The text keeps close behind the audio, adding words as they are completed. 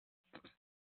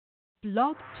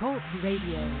Blog Talk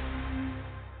Radio.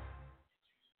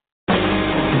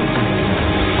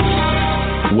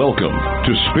 Welcome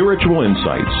to Spiritual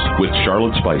Insights with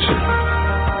Charlotte Spicer.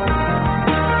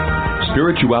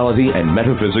 Spirituality and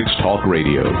Metaphysics Talk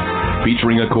Radio,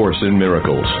 featuring a course in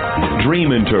miracles,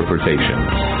 dream interpretation,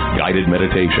 guided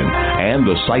meditation, and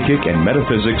the psychic and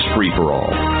metaphysics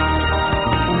free-for-all.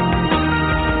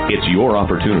 It's your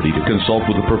opportunity to consult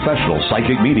with a professional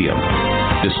psychic medium,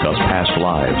 discuss past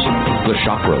lives, the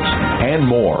chakras, and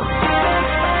more.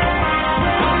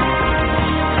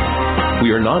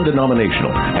 We are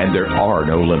non-denominational, and there are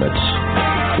no limits.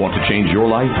 Want to change your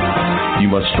life? You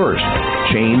must first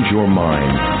change your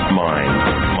mind.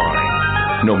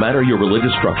 No matter your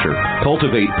religious structure,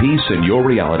 cultivate peace in your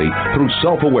reality through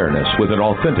self-awareness with an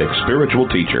authentic spiritual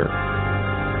teacher.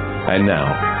 And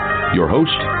now, your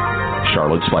host,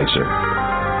 Charlotte Spicer.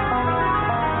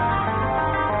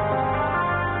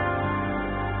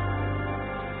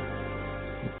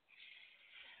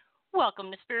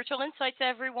 Welcome to Spiritual Insights,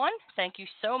 everyone. Thank you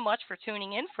so much for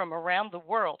tuning in from around the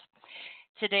world.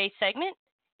 Today's segment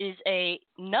is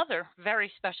another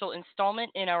very special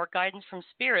installment in our Guidance from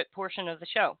Spirit portion of the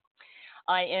show.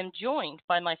 I am joined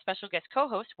by my special guest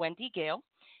co-host, Wendy Gale,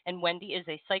 and Wendy is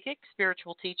a psychic,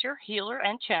 spiritual teacher, healer,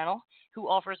 and channel who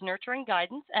offers nurturing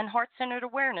guidance and heart-centered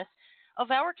awareness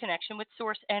of our connection with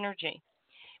source energy.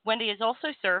 Wendy has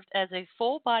also served as a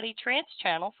full-body trance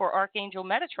channel for Archangel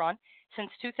Metatron since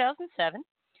 2007,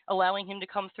 allowing him to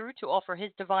come through to offer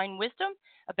his divine wisdom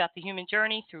about the human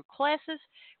journey through classes,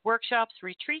 workshops,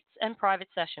 retreats, and private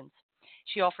sessions.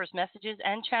 She offers messages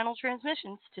and channel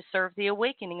transmissions to serve the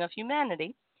awakening of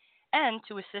humanity and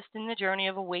to assist in the journey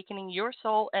of awakening your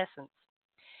soul essence.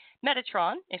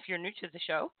 Metatron, if you're new to the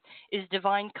show, is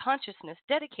divine consciousness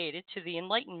dedicated to the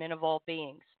enlightenment of all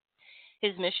beings.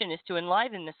 His mission is to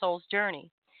enliven the soul's journey.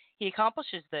 He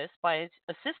accomplishes this by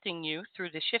assisting you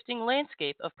through the shifting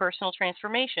landscape of personal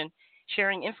transformation,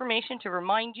 sharing information to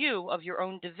remind you of your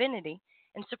own divinity,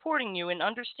 and supporting you in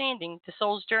understanding the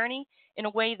soul's journey in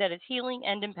a way that is healing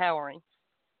and empowering.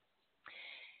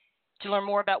 To learn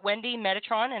more about Wendy,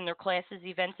 Metatron, and their classes,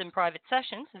 events, and private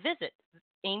sessions, visit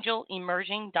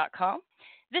angelemerging.com.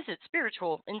 Visit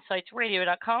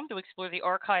spiritualinsightsradio.com to explore the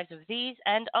archives of these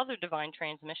and other divine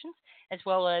transmissions, as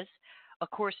well as A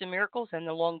Course in Miracles and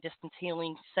the long-distance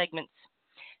healing segments.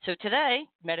 So today,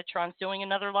 Metatron's doing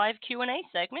another live Q&A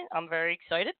segment. I'm very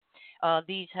excited.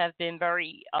 These have been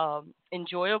very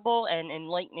enjoyable and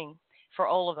enlightening for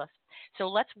all of us. So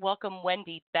let's welcome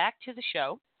Wendy back to the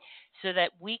show so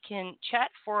that we can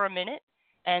chat for a minute,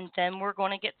 and then we're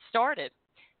going to get started.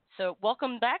 So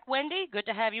welcome back, Wendy. Good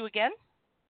to have you again.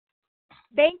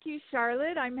 Thank you,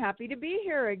 Charlotte. I'm happy to be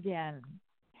here again.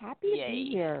 Happy to be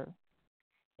here.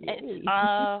 It's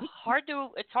hard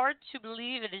to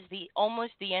believe it is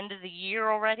almost the end of the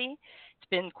year already. It's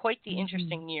been quite the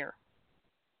interesting year.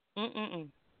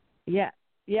 Yeah.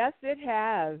 Yes, it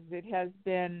has. It has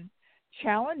been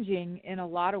challenging in a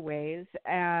lot of ways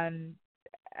and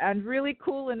really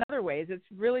cool in other ways. It's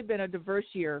really been a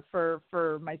diverse year for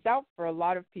myself, for a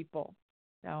lot of people.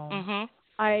 So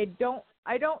I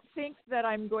don't think that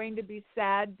I'm going to be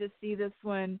sad to see this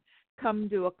one come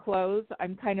to a close.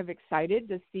 I'm kind of excited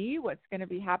to see what's going to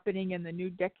be happening in the new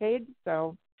decade.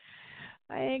 So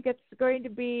I think it's going to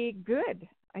be good.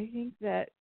 I think that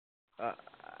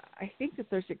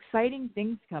there's exciting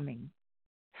things coming.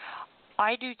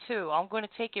 I do too. I'm going to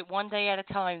take it one day at a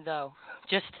time, though,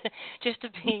 just to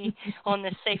be on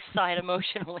the safe side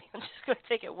emotionally. I'm just going to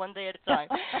take it one day at a time.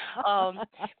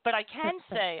 But I can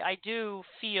say I do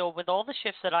feel, with all the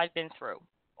shifts that I've been through,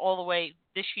 all the way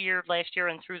this year, last year,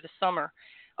 and through the summer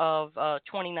of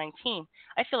 2019,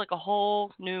 I feel like a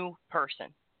whole new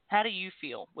person. How do you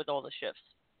feel with all the shifts?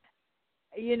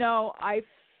 You know, I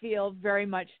feel very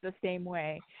much the same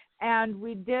way. And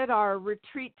we did our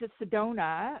retreat to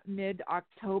Sedona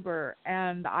mid-October,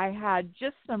 and I had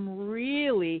just some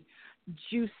really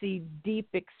juicy, deep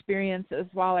experiences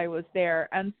while I was there.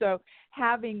 And so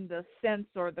having the sense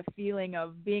or the feeling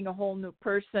of being a whole new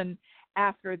person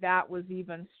after that was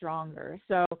even stronger.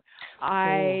 So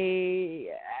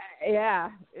it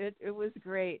was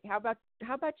great. How about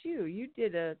you? You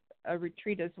did a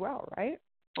retreat as well, right?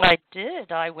 I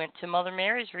did. I went to Mother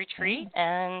Mary's retreat,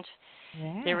 and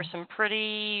there were some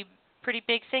pretty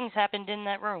big things happened in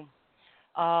that room.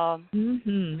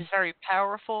 It was very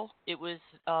powerful. It was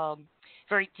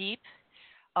very deep.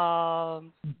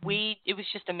 It was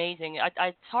just amazing.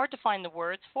 It's hard to find the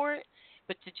words for it,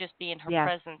 but to just be in her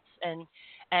presence,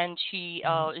 and she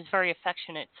is very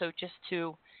affectionate. So just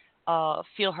to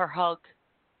feel her hug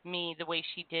me the way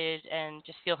she did, and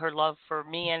just feel her love for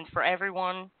me and for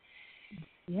everyone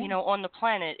on the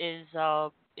planet is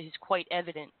quite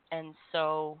evident. And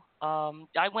so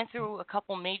I went through a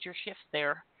couple major shifts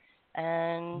there,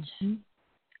 and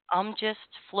I'm just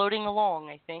floating along,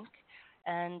 I think,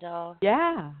 and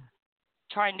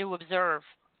trying to observe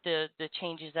the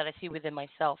changes that I see within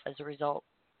myself as a result.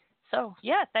 So,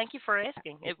 thank you for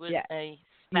asking. It was a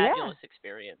fabulous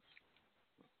experience.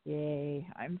 Yay.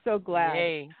 I'm so glad.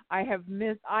 Yay. I have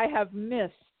missed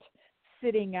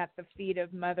sitting at the feet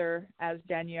of Mother as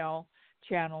Danielle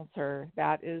channels her.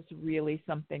 That is really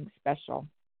something special.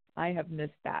 I have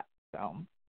missed that. So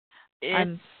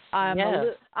I'm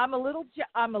a little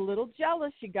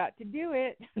jealous you got to do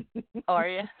it. Are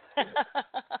you?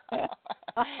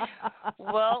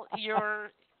 Well,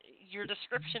 your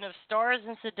description of stars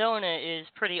in Sedona is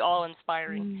pretty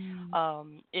awe-inspiring.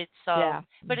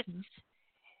 But it's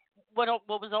what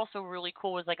was also really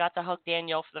cool was I got to hug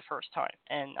Danielle for the first time,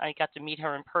 and I got to meet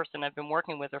her in person. I've been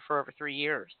working with her for over 3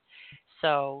 years,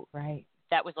 so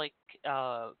that was like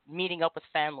meeting up with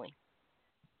family.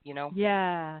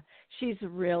 Yeah, she's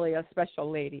really a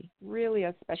special lady. Really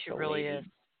a special She really lady. is.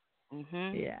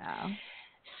 Mhm. Yeah.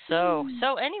 So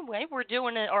anyway, we're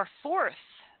doing our fourth.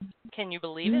 Can you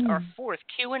believe it? Our fourth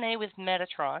Q&A with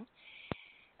Metatron,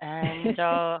 and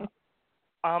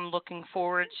I'm looking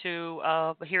forward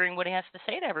to hearing what he has to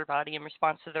say to everybody in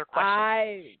response to their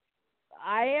questions.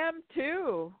 I am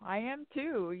too. I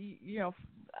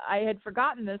had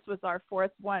forgotten this was our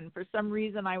fourth one. For some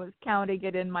reason, I was counting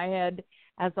it in my head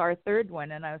as our third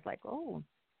one, and I was like, oh.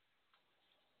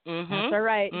 That's all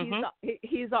right.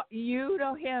 He's you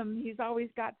know him. He's always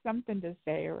got something to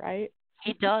say, right?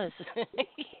 He does.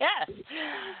 Yes.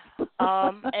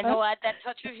 And he'll add that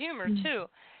touch of humor too.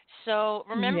 So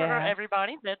remember,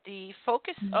 everybody, that the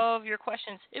focus of your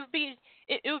questions it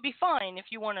would be fine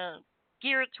if you want to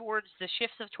gear it towards the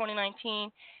shifts of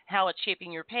 2019, how it's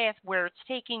shaping your path, where it's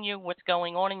taking you, what's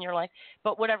going on in your life.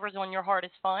 But whatever's on your heart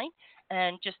is fine.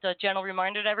 And just a gentle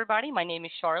reminder to everybody, my name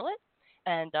is Charlotte,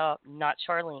 and not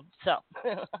Charlene. So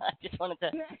I just wanted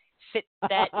to fit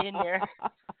that in there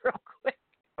real quick.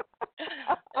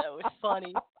 That was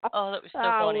funny. Oh, that was so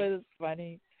funny. That was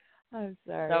funny. I'm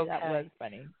sorry. Okay. That was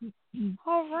funny.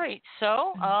 All right.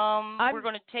 So we're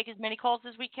going to take as many calls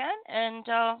as we can, and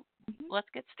let's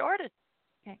get started.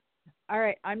 Okay. All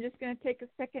right. I'm just going to take a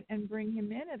second and bring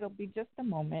him in. It'll be just a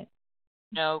moment.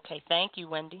 Okay. Thank you,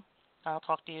 Wendy. I'll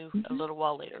talk to you a little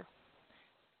while later.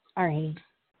 All right.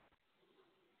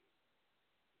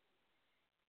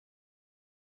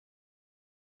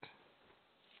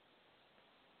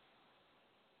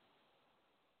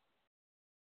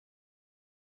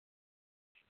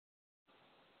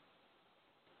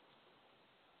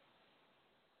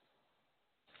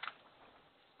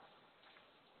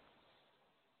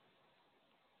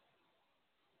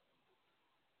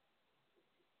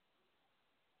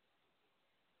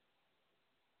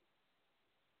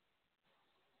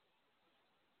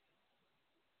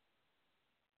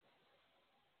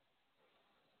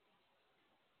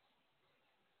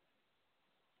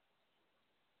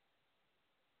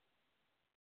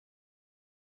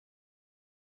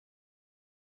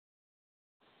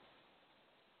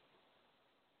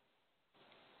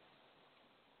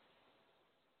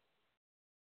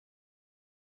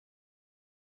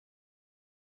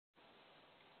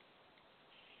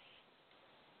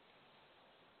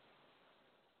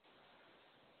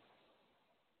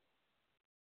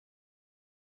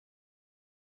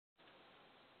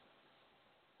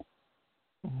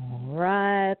 All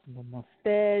right.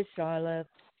 Namaste, Charlotte.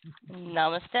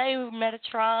 Namaste,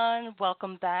 Metatron.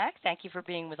 Welcome back. Thank you for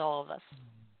being with all of us.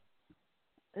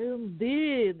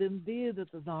 Indeed. It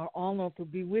is our honor to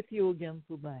be with you again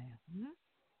today.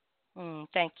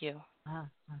 Thank you.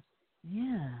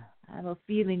 Yeah, I have a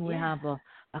feeling we have a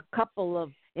couple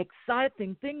of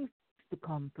exciting things to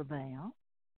come today, huh?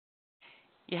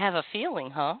 You have a feeling,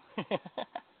 huh?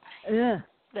 Yeah.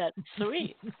 That's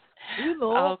sweet.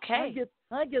 Okay.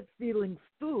 I get feelings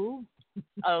too.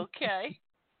 Okay.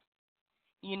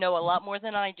 You know a lot more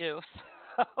than I do.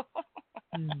 So.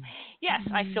 Yes,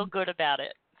 I feel good about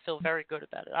it. I feel very good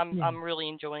about it. I'm really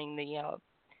enjoying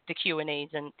the Q&As,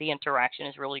 and the interaction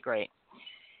is really great.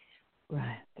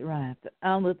 Right.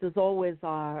 And it is always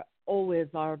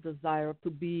our desire to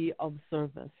be of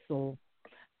service. So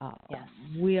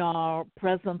we are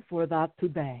present for that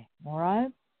today. All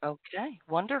right? Okay,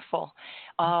 wonderful.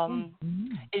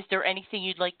 Is there anything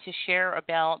you'd like to share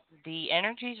about the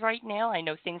energies right now? I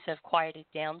know things have quieted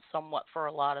down somewhat for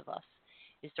a lot of us.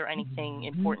 Is there anything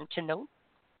important to note?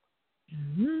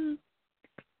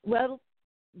 Well,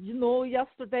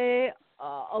 yesterday,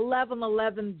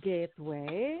 1111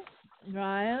 Gateway,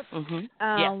 right?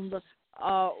 And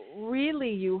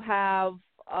really you have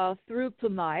through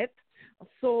tonight.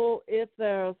 So if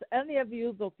there's any of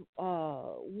you that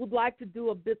would like to do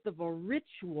a bit of a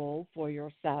ritual for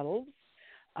yourselves,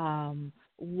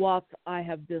 what I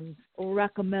have been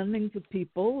recommending to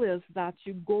people is that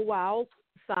you go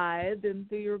outside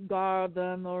into your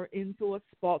garden or into a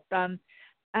spot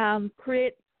and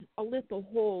create a little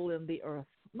hole in the earth.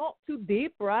 Not too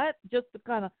deep, right? Just to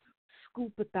kind of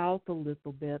scoop it out a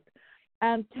little bit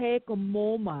and take a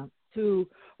moment to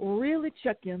really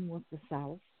check in with the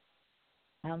self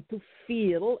and to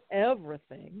feel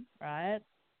everything, right?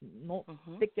 Not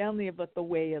stick any of it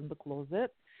away in the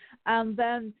closet. And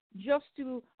then just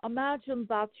to imagine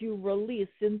that you release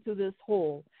into this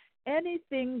hole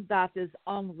anything that is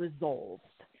unresolved,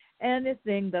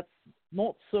 anything that's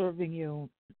not serving you,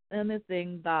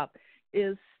 anything that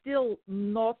is still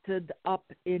knotted up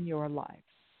in your life.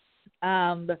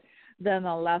 And then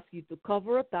I'll ask you to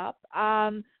cover it up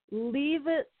and leave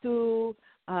it to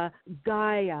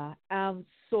Gaia and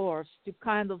Source to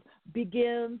kind of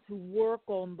begin to work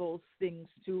on those things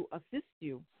to assist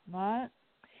you, right?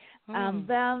 And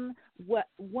then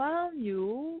when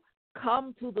you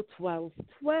come to the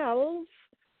 12/12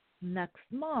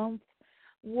 next month,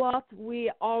 what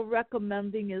we are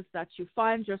recommending is that you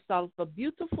find yourself a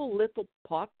beautiful little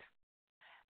pot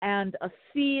and a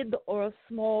seed or a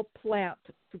small plant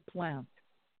to plant.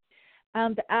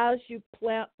 And as you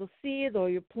plant the seed or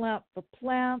you plant the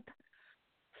plant,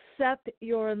 set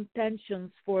your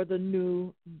intentions for the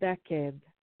new decade,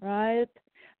 right?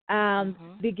 And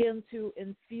begin to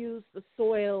infuse the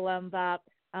soil and that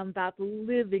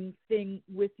living thing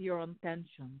with your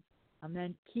intentions. And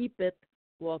then keep it,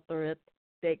 water it,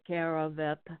 take care of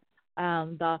it,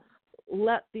 and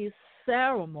let these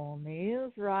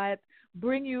ceremonies, right,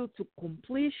 bring you to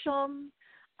completion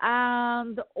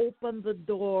and open the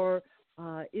door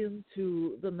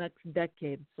into the next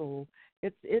decade. So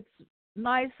it's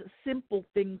nice, simple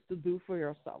things to do for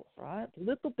yourself, right? A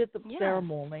little bit of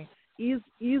ceremony is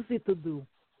easy to do.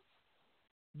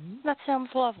 That sounds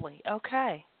lovely.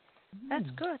 Okay. That's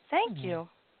good. Thank you.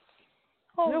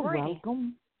 You're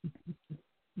welcome.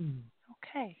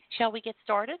 Okay. Shall we get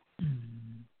started?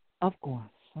 Of course.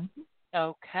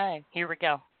 Okay. Here we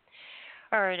go.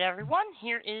 All right, everyone.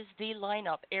 Here is the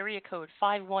lineup. Area code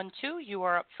 512, you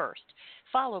are up first,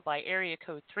 followed by area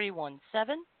code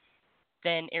 317,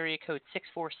 then area code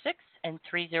 646 and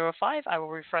 305. I will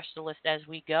refresh the list as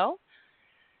we go.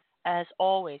 As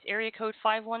always, area code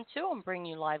 512, I'm bringing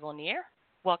you live on the air.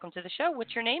 Welcome to the show.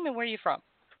 What's your name and where are you from?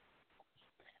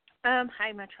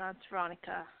 Hi, Metatron. It's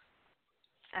Veronica,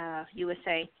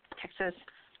 USA, Texas.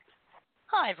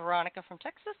 Hi, Veronica from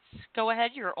Texas. Go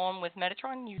ahead. You're on with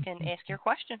Metatron. You can ask your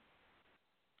question.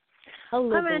 Hello,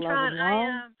 Hi,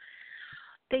 Metatron.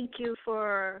 Thank you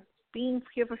for being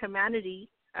here for humanity.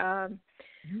 I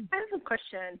have a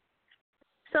question.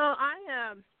 So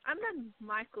I'm the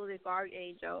Michael the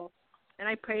Archangel, and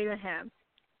I pray to him.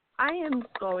 I am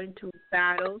going to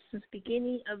battle since the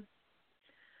beginning of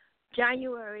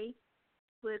January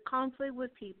with conflict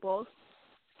with people.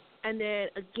 And then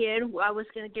again, I was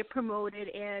going to get promoted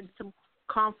and some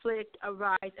conflict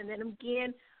arise. And then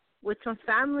again with some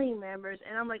family members.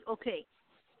 And I'm like, okay,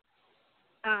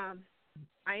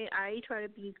 I try to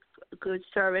be a good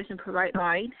service and provide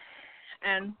light.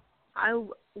 And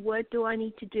what do I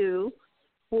need to do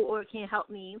or can you help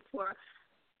me for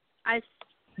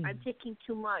I'm taking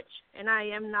too much, and I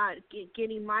am not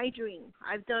getting my dream.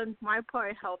 I've done my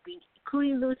part helping,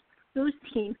 including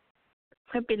losing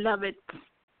my beloved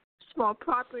small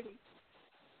property.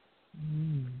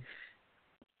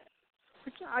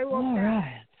 Which I will All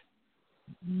right.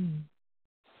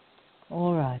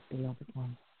 All right, beloved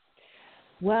one.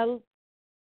 Well,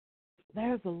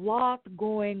 there's a lot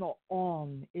going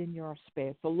on in your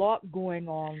space, a lot going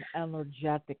on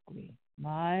energetically,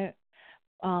 right?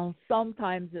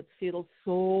 Sometimes it feels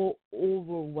so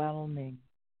overwhelming.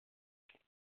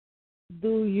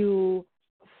 Do you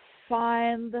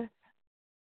find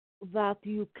that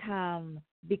you can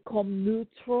become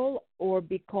neutral or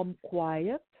become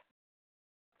quiet?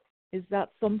 Is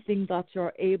that something that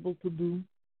you're able to do?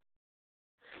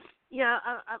 Yeah,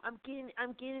 I'm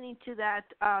getting into that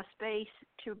space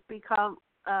to become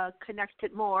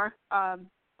connected more,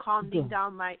 calming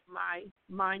down my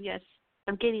mind. Yes,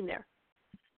 I'm getting there.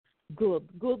 Good.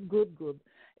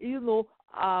 You know,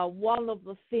 one of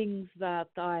the things that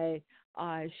I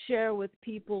share with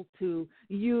people to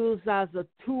use as a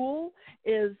tool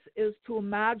is to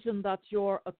imagine that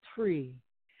you're a tree.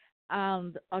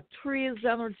 And a tree's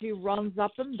energy runs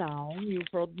up and down. You've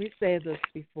heard me say this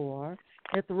before.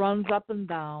 It runs up and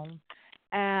down.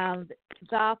 And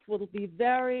that will be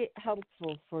very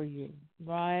helpful for you,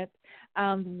 right?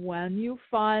 And when you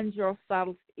find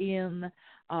yourself in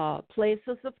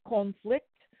places of conflict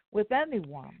with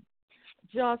anyone,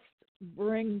 just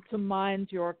bring to mind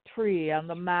your tree and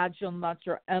imagine that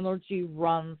your energy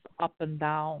runs up and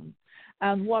down.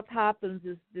 And what happens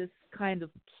is this kind of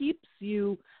keeps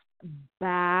you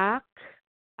back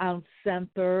and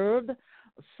centered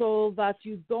so that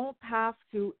you don't have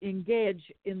to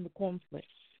engage in the conflict.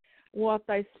 What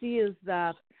I see is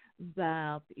that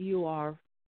you are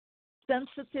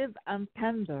sensitive and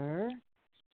tender,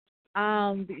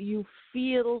 and you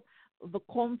feel the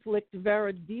conflict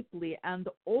very deeply and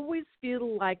always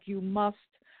feel like you must,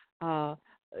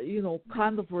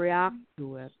 kind of react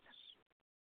to it.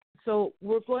 So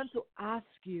we're going to ask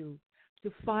you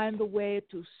to find a way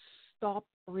to stop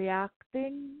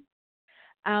reacting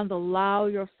and allow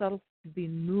yourself to be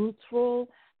neutral,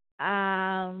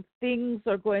 and things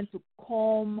are going to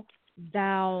calm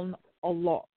down a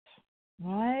lot,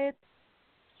 right?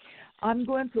 I'm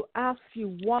going to ask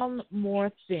you one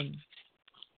more thing.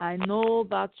 I know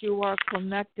that you are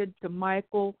connected to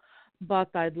Michael,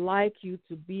 but I'd like you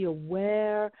to be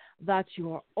aware that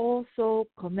you are also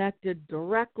connected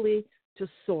directly to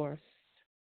Source.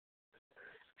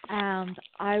 And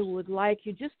I would like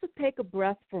you just to take a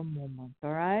breath for a moment, all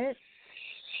right?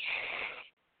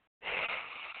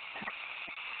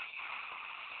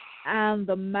 And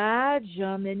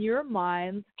imagine in your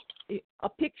mind a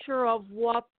picture of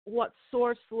what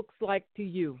Source looks like to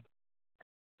you.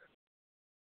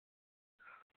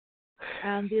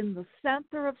 And in the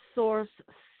center of Source,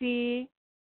 see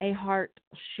a heart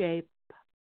shape.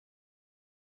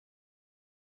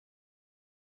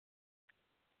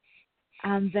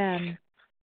 And then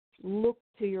look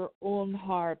to your own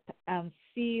heart and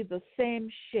see the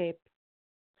same shape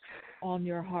on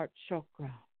your heart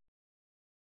chakra.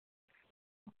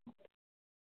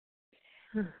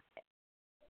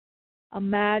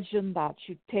 Imagine that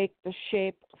you take the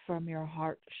shape from your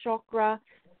heart chakra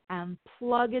and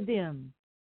plug it in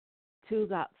to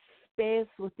that space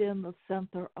within the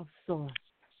center of Source.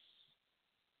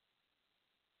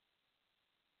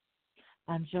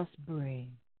 And just breathe.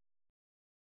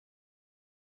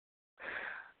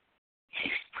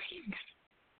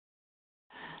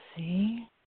 See?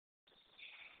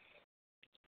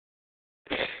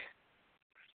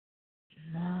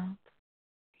 Now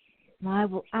I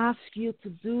will ask you to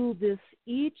do this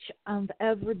each and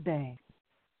every day,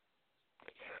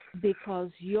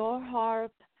 because your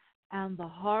heart and the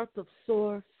heart of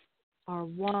Source are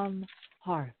one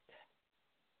heart.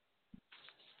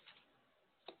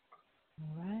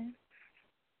 All right?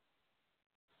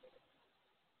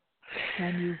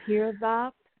 Can you hear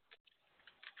that?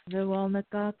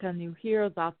 Veronica, can you hear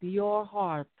that your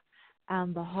heart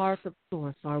and the heart of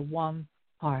Source are one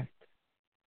heart?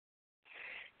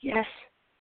 Yes.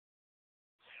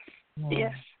 Wow.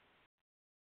 Yes.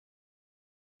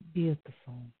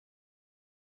 Beautiful.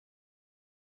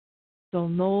 So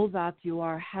know that you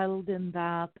are held in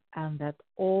that and that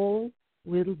all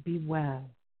will be well.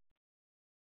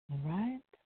 All right?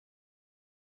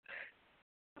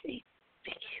 Thank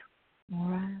you. All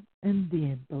right?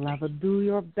 Indeed, beloved. Do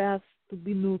your best to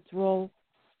be neutral.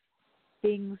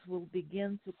 Things will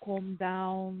begin to calm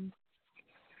down,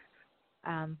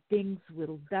 and things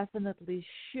will definitely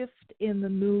shift in the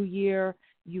new year.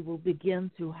 You will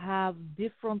begin to have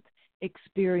different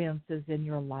experiences in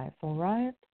your life, all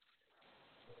right?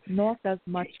 Not as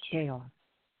much chaos.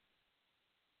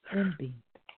 Indeed.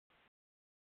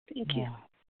 Thank you. Yeah.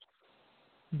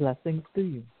 Blessings to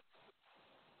you.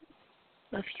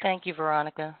 Love you. Thank you,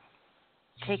 Veronica.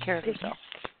 Take care of yourself.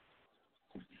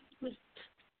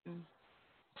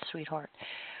 Sweetheart.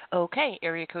 Okay,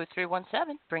 area code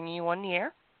 317, bringing you on the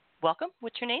air. Welcome.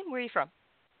 What's your name? Where are you from?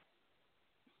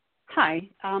 Hi,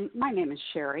 my name is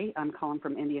Sherry. I'm calling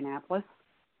from Indianapolis.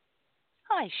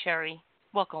 Hi, Sherry.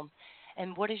 Welcome.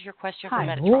 And what is your question Hi.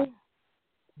 for Metatron?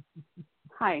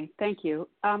 Hi, thank you.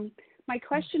 My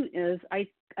question is, I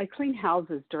clean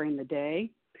houses during the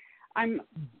day. I'm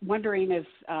wondering if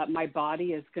my body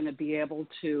is going to be able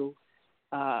to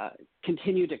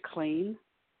continue to clean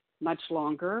much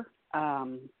longer.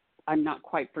 I'm not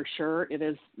quite for sure. It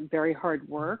is very hard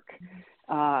work.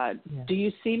 Do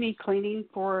you see me cleaning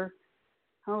for,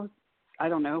 I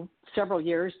don't know, several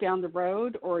years down the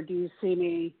road, or do you see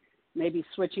me maybe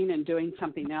switching and doing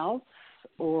something else,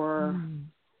 or?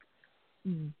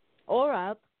 All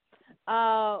right.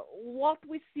 What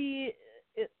we see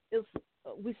is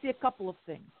we see a couple of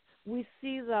things. We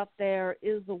see that there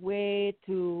is a way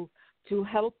to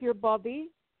help your body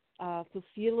to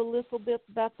feel a little bit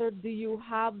better, do you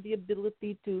have the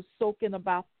ability to soak in a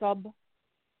bathtub?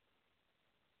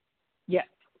 Yes.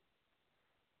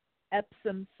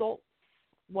 Epsom salts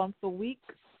once a week.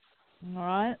 All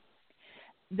right.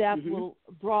 That will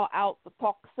draw out the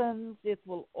toxins. It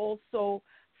will also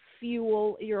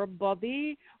fuel your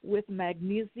body with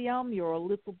magnesium. You're a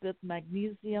little bit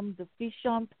magnesium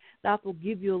deficient. That will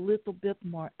give you a little bit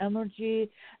more energy,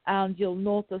 and you'll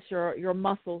notice your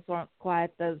muscles aren't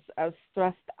quite as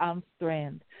stressed and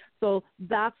strained. So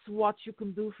that's what you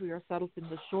can do for yourself in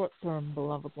the short term,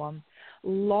 beloved one.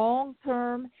 Long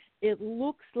term, it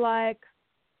looks like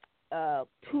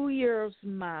 2 years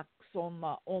max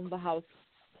on the house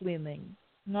cleaning,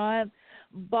 right?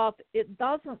 But it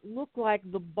doesn't look like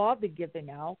the body giving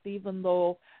out, even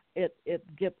though it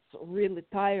gets really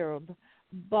tired.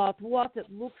 But what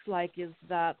it looks like is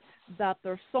that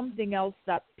there's something else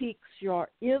that piques your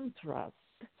interest,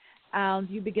 and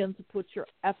you begin to put your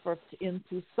efforts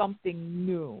into something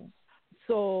new.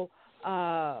 So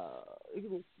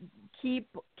keep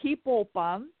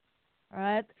open,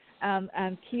 right?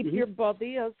 And keep your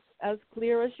body as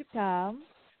clear as you can,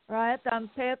 right?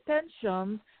 And pay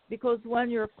attention, because when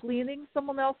you're cleaning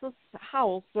someone else's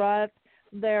house, right,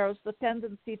 there's the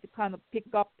tendency to kind of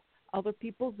pick up other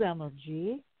people's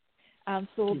energy. And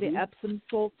so the Epsom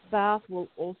salt bath will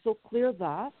also clear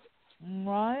that,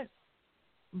 right?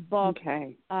 But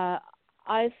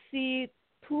I see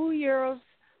 2 years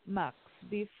max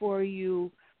before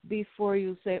you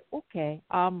say, okay,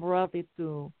 I'm ready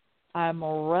to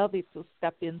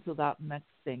step into that next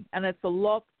thing. And it's a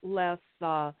lot less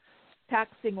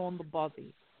taxing on the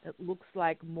body. It looks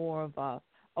like more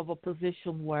of a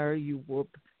position where you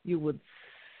would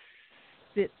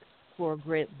sit for a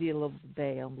great deal of the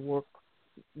day and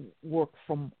work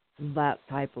from that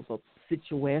type of a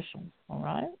situation. All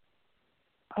right?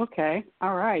 Okay.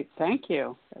 All right. Thank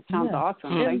you. That sounds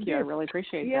awesome. Thank you. I really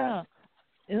appreciate that.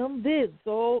 Yeah, indeed.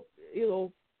 So,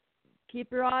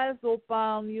 keep your eyes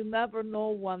open. You never know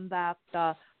when that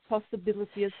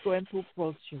possibility is going to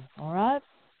approach you. All right?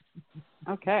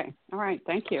 Okay. All right.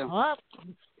 Thank you.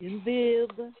 Indeed.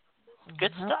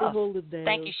 Good Happy stuff. holidays.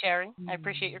 Thank you, Sherry. I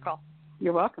appreciate your call.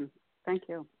 You're welcome. Thank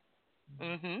you.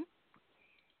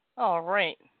 All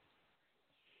right.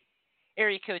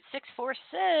 Area code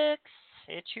 646.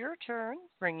 It's your turn.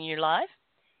 Bringing you live.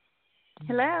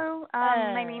 Hello.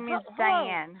 My name is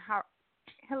Diane.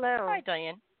 Hello. Hi,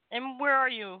 Diane. And where are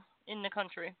you in the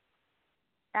country?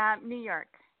 New York.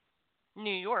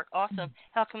 New York. Awesome.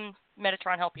 How can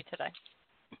Metatron help you today?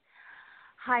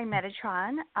 Hi,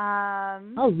 Metatron.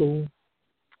 Hello.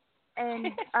 And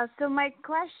so my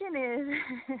question is,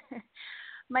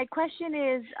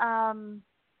 how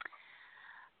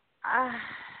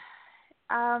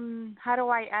do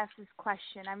I ask this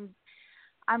question?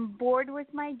 I'm bored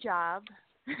with my job.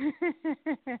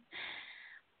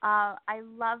 I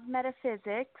love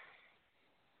metaphysics.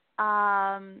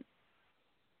 I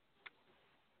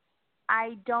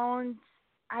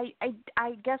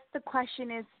guess the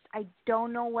question is, I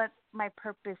don't know what my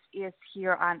purpose is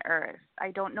here on Earth.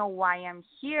 I don't know why I'm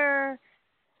here.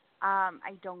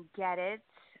 I don't get it.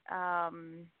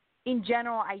 In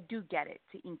general, I do get it,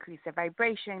 to increase the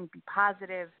vibration, be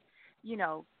positive,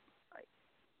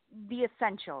 the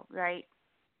essential, right?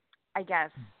 I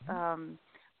guess.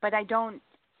 But I don't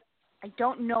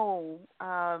know.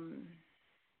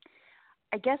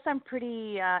 I guess I'm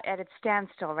pretty at a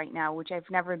standstill right now, which I've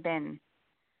never been.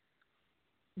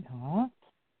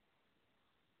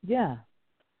 Yeah,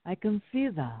 I can see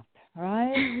that,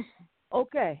 right?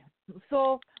 Okay,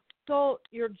 so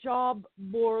your job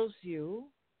bores you.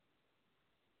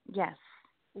 Yes.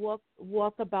 What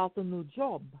about a new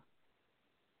job?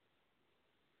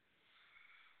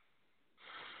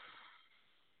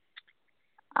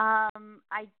 I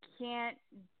can't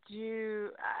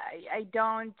do.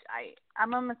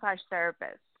 I'm a massage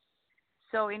therapist.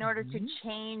 So in order to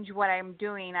change what I'm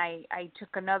doing, I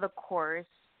took another course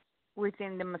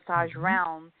within the massage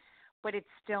realm, but it's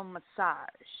still massage.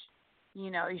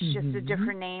 It's just a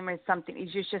different name or something.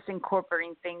 It's just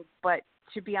incorporating things. But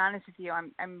to be honest with you,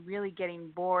 I'm really getting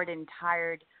bored and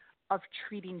tired of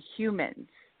treating humans.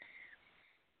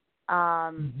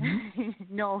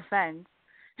 No offense.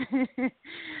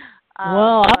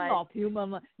 Well, I'm not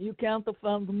human. You can't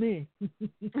offend me.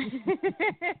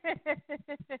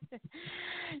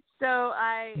 So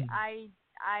I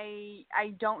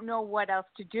don't know what else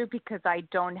to do, because I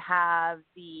don't have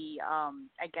the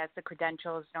I guess the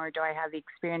credentials, nor do I have the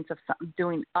experience of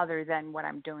doing other than what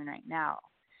I'm doing right now.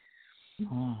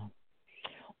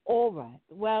 All right.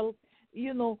 Well,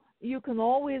 you can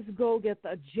always go get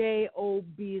a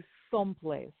job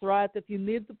someplace, right? If you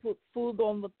need to put food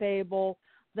on the table,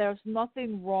 there's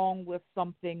nothing wrong with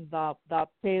something that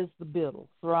pays the bills,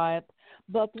 right?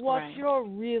 But what you're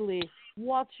really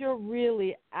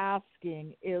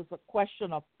asking is a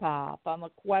question of path and a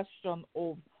question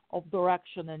of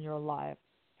direction in your life.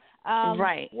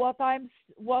 What I'm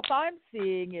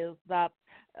seeing is that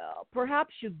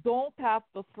perhaps you don't have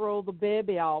to throw the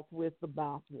baby out with the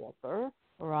bathwater,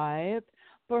 right?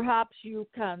 Perhaps you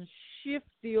can shift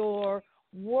your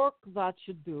work that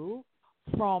you do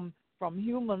from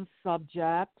human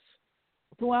subjects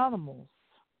to animals.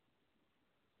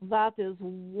 That is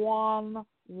one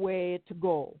way to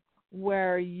go,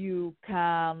 where you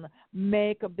can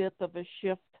make a bit of a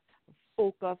shift,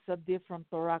 focus a different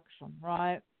direction,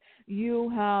 right? You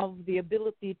have the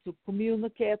ability to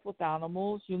communicate with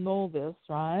animals. You know this,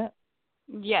 right?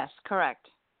 Yes, correct.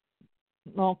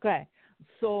 Okay.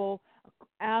 So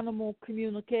animal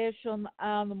communication,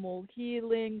 animal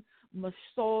healing,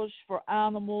 massage for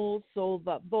animals so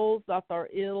that those that are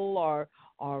ill are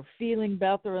feeling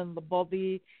better in the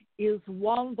body is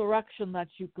one direction that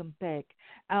you can take.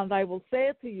 And I will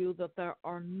say to you that there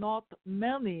are not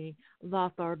many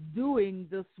that are doing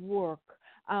this work.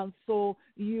 And so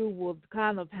you would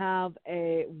kind of have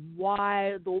a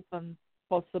wide open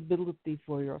possibility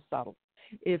for yourself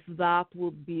if that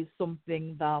would be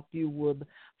something that you would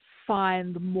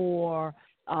find more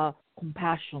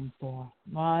compassion for,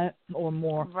 right? Or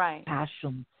more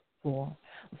passion for.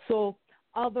 So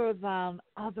other than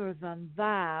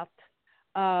that,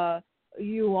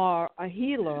 you are a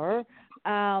healer,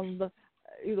 and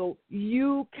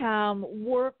you can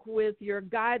work with your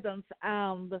guidance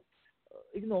and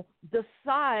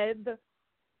decide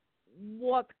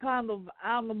what kind of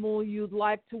animal you'd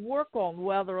like to work on,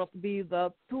 whether it be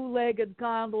the two-legged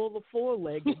kind or the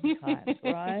four-legged kind,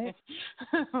 right?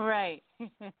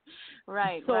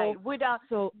 Right.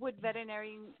 Would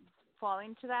veterinary fall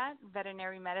into that?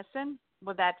 Veterinary medicine?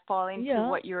 Would that fall into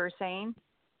what you were saying?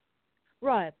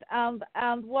 Right. And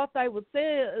what I would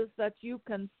say is that you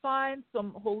can find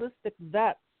some holistic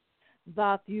vets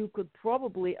that you could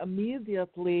probably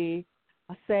immediately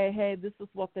say, hey, this is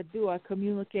what I do. I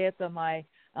communicate and I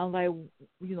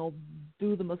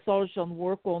do the massage and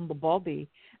work on the body.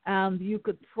 And you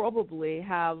could probably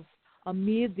have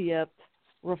immediate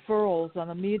referrals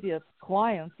and immediate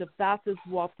clients if that is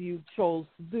what you chose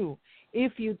to do.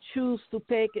 If you choose to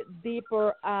take it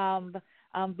deeper and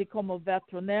become a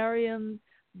veterinarian,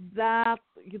 that's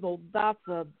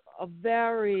a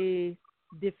very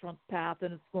different path,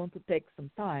 and it's going to take some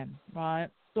time, right?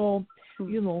 So,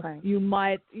 you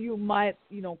might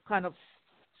kind of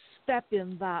step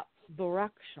in that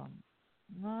direction,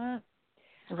 right?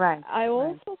 Right. I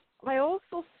also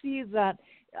see that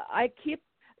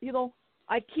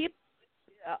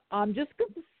I'm just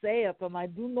going to say it, and I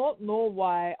do not know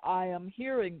why I am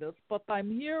hearing this, but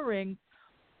I'm hearing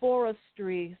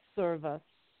forestry service.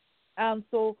 And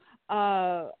so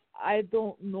I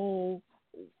don't know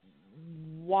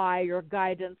why your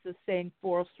guidance is saying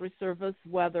forestry service,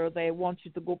 whether they want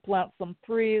you to go plant some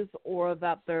trees or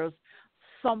that there's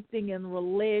something in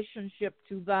relationship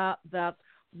to that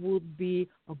would be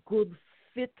a good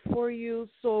fit for you.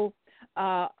 So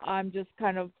I'm just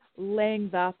kind of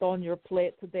laying that on your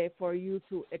plate today for you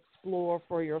to explore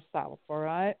for yourself, all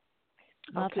right?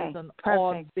 That is an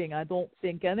odd thing. I don't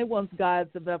think anyone's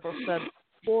guides have ever said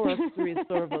forestry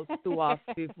service to us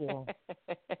before.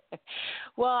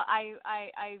 Well,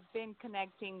 I've been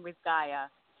connecting with Gaia,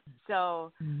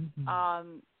 so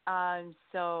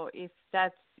so if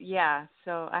that's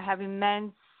so I have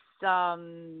immense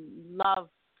love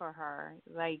for her.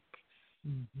 Like,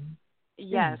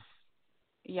 yes.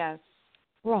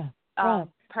 Right.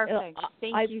 Perfect.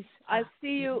 Thank you. I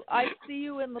see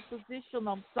you in the position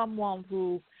of someone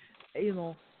who,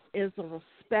 is a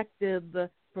respected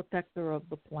protector of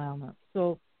the planet.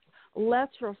 So let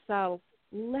yourself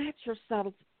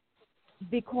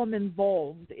become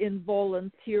involved in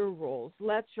volunteer roles.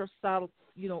 Let yourself,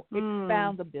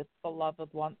 expand a bit,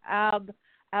 beloved one. Add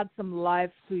some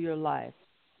life to your life.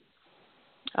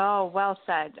 Oh, well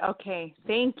said. Okay,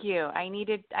 thank you. I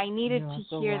needed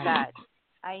to hear that.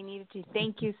 I needed to.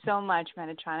 Thank you so much,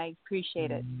 Metatron. I appreciate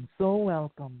it. So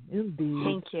welcome, indeed.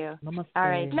 Thank you. Namaste. All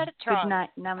right. Metatron. Good night.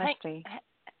 Namaste.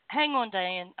 Hang on,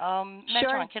 Diane. Metatron,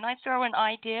 sure. Can I throw an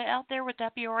idea out there? Would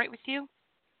that be all right with you?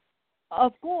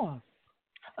 Of course.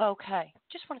 Okay.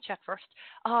 Just want to check first.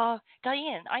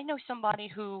 Diane, I know somebody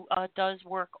who does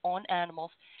work on animals,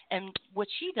 and what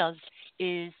she does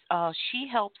is she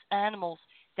helps animals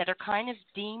that are kind of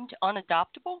deemed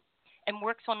unadoptable and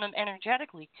works on them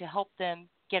energetically to help them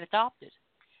get adopted.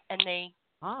 And they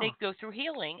they go through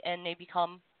healing and they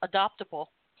become adoptable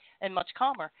and much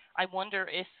calmer. I wonder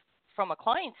if, from a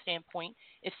client standpoint,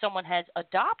 if someone has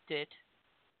adopted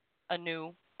a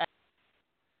new,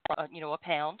 a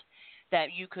pound,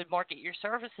 that you could market your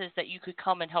services, that you could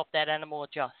come and help that animal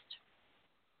adjust,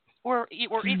 or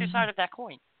either side of that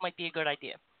coin might be a good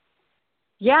idea.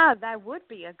 Yeah, that would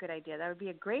be a good idea. That would be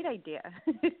a great idea.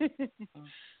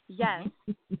 Yes.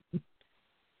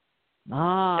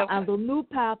 Okay. And the new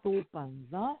path opens,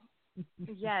 huh?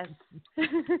 Yes.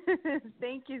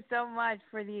 Thank you so much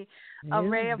for the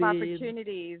array of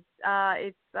opportunities.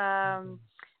 I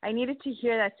needed to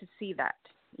hear that, to see that.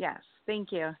 Yes.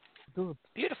 Thank you. Good.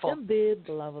 Beautiful. Indeed,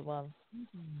 beloved one.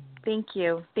 Thank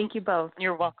you. Thank you both.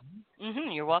 You're welcome.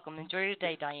 You're welcome. Enjoy your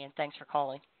day, Diane. Thanks for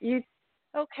calling. You.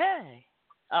 Okay.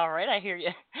 All right, I hear you.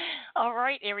 All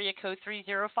right, area code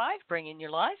 305, bringing you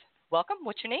live. Welcome.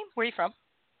 What's your name? Where are you from?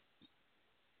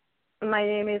 My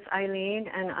name is Eileen,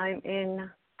 and I'm in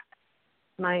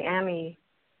Miami.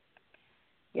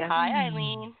 Yes. Hi,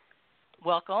 Eileen.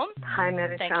 Welcome. Hi,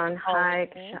 Metatron. Hi.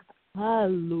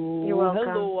 Hello. You're welcome.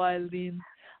 Hello, Eileen.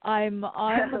 I'm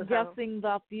guessing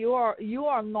that you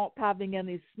are not having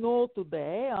any snow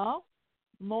today, huh?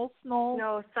 No snow.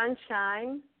 No,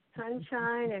 sunshine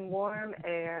and warm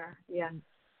air. Yes.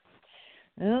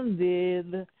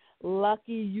 Indeed.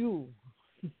 Lucky you.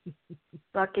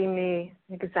 Lucky me.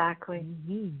 Exactly.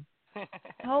 Mm-hmm.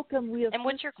 How can we assist and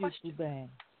what's your question you today?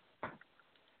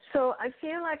 So I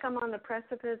feel like I'm on the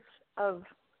precipice of.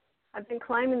 I've been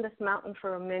climbing this mountain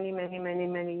for many, many, many,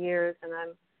 many years, and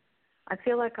I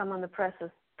feel like I'm on the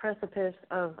precipice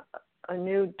of a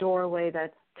new doorway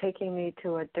that's taking me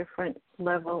to a different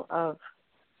level of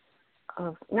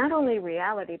not only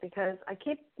reality, because I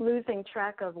keep losing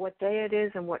track of what day it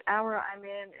is and what hour I'm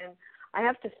in, and I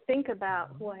have to think about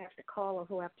who I have to call or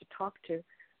who I have to talk to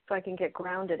so I can get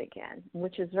grounded again,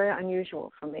 which is very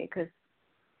unusual for me because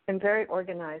I'm very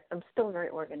organized. I'm still very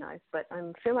organized, but I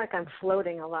feel like I'm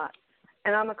floating a lot.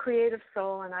 And I'm a creative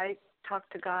soul, and I talk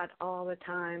to God all the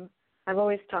time. I've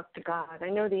always talked to God. I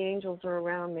know the angels are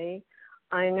around me.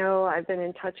 I know I've been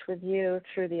in touch with you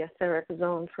through the etheric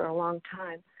zone for a long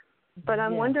time. But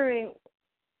I'm wondering,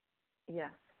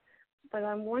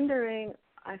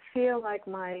 I feel like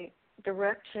my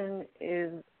direction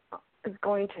is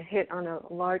going to hit on a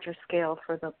larger scale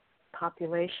for the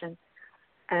population.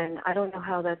 And I don't know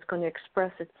how that's going to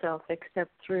express itself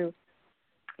except through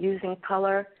using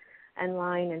color and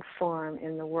line and form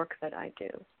in the work that I do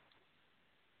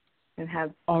and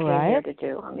have here to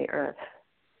do on the earth.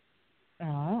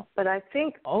 But I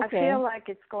think I feel like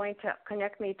it's going to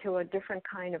connect me to a different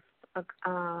kind of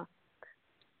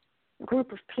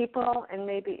group of people and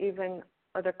maybe even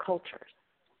other cultures.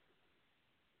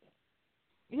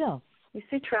 Yeah. You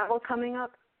see travel coming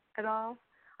up at all?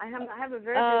 I have a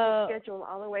very busy schedule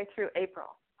all the way through April.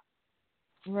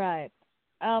 Right.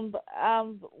 And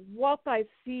what I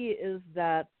see is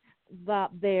that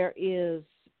there is,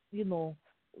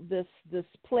 this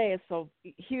place of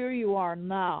here you are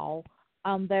now,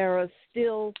 and there is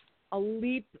still a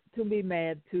leap to be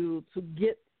made to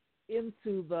get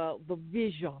into the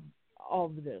vision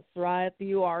of this, right?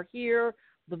 You are here,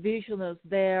 the vision is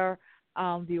there,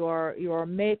 and you are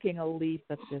making a leap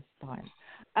at this time.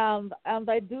 And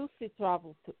I do see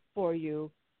travel for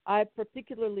you. I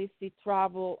particularly see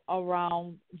travel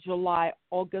around July,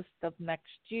 August of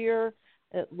next year.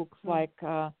 It looks like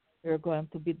you're going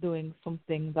to be doing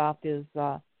something that is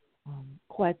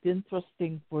quite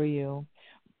interesting for you.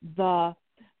 The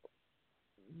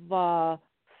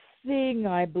thing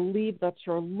I believe that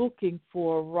you're looking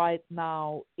for right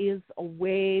now is a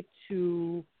way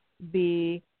to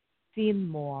be seen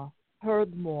more,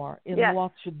 heard more in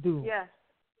what you do. Yes.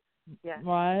 Yes.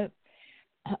 Right?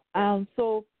 And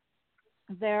so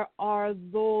there are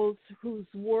those whose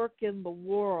work in the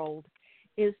world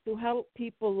is to help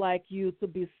people like you to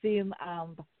be seen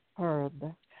and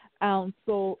heard. And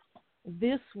so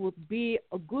this would be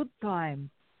a good time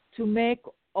to make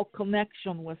a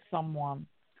connection with someone,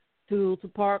 to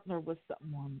partner with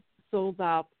someone, so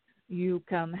that you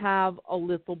can have a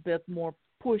little bit more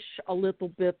push, a little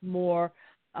bit more,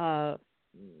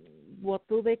 what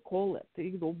do they call it?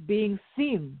 Being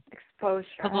seen. Exposure.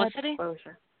 Publicity?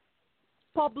 Exposure.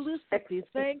 Publicity,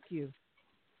 thank you.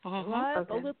 Right?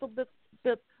 Okay. A little bit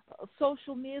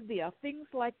social media, things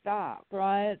like that,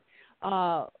 right?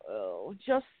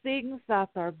 Just things that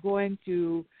are going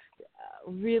to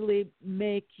really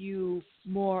make you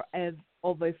more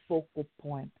of a focal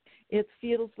point. It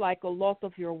feels like a lot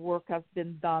of your work has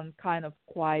been done kind of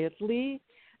quietly,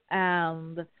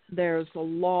 and there's a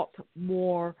lot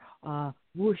more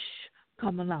whoosh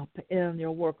coming up in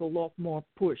your work, a lot more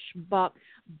push. But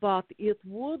it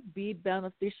would be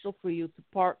beneficial for you to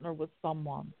partner with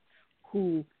someone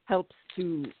who helps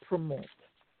to promote.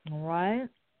 All right?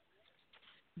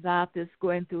 That is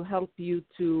going to help you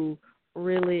to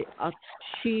really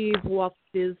achieve what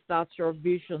it is that your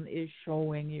vision is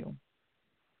showing you.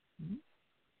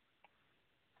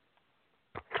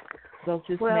 Does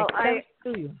this make sense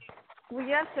to you? Well,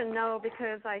 yes and no,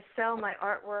 because I sell my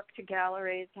artwork to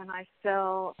galleries, and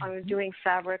I'm doing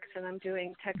fabrics, and I'm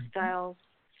doing textiles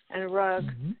and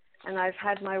rugs, and I've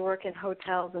had my work in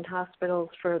hotels and hospitals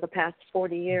for the past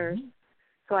 40 years.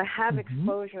 So I have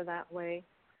exposure that way,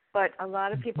 but a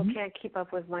lot of people can't keep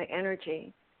up with my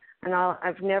energy, and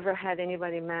I've never had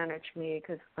anybody manage me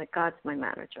because God's my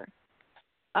manager.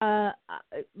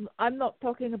 I'm not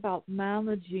talking about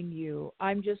managing you.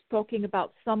 I'm just talking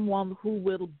about someone who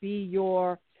will be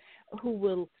who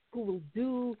will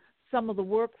do some of the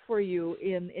work for you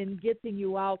in getting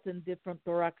you out in different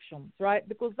directions, right?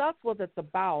 Because that's what it's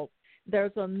about.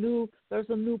 There's a new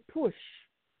push,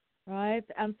 right?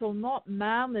 And so not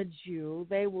manage you,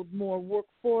 they would more work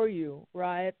for you,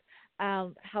 right?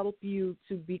 And help you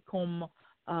to become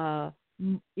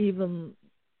even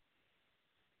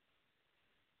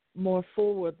more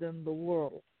forward in the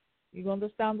world. You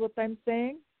understand what I'm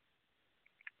saying?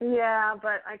 Yeah,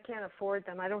 but I can't afford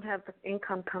them. I don't have the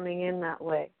income coming in that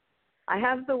way. I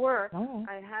have the work. Oh.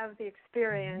 I have the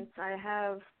experience. I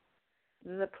have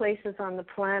the places on the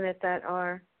planet that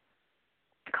are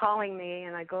calling me,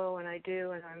 and I go and I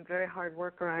do, and I'm a very hard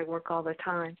worker. I work all the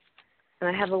time.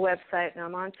 And I have a website, and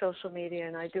I'm on social media,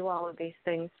 and I do all of these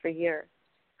things for years.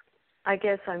 I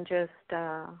guess I'm just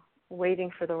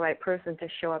waiting for the right person to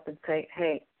show up and say,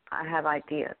 hey, I have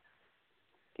ideas.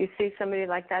 Do you see somebody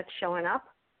like that showing up?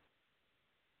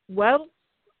 Well,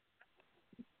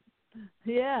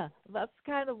 yeah, that's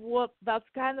kind of what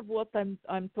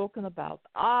I'm talking about.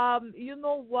 You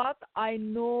know what? I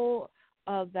know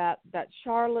that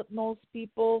Charlotte knows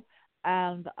people,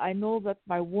 and I know that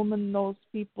my woman knows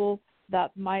people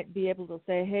that might be able to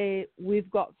say, hey, we've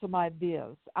got some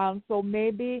ideas. And so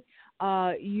maybe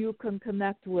you can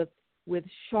connect with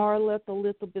Charlotte a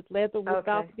little bit later. Would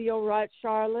that be all right,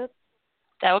 Charlotte?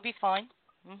 That would be fine.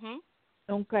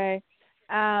 Okay.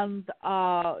 And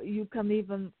you can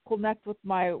even connect with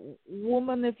my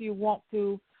woman if you want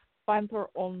to find her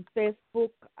on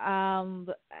Facebook. And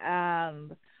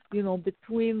you know,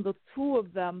 between the two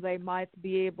of them, they might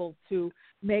be able to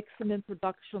make some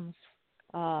introductions,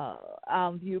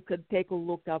 and you could take a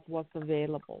look at what's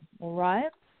available. All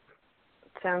right?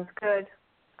 Sounds good.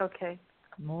 Okay.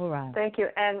 All right. Thank you.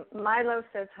 And Milo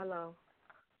says hello.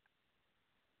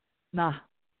 Nah.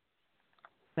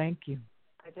 Thank you.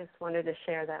 I just wanted to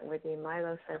share that with you.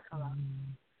 Milo says hello.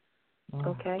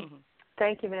 Okay.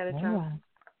 Thank you, Metatron. All right.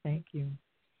 Thank you.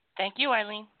 Thank you,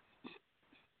 Eileen.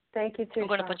 Thank you, too. I'm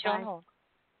going to put you on hold.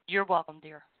 You're welcome,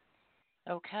 dear.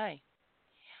 Okay.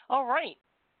 All right.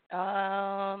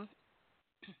 Time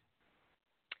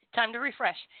to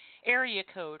refresh. Area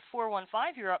code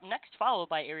 415, you're up next, followed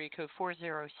by area code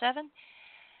 407,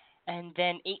 and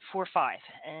then 845.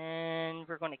 And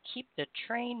we're going to keep the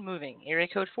train moving. Area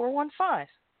code 415.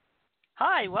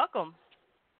 Hi, welcome.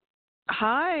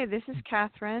 Hi, this is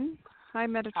Catherine. Hi,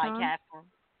 Metatron. Hi, Catherine.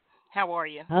 How are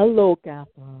you? Hello,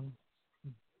 Catherine.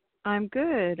 I'm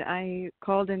good. I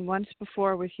called in once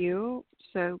before with you,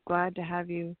 so glad to have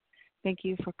you. Thank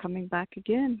you for coming back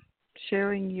again,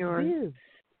 sharing your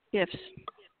gifts.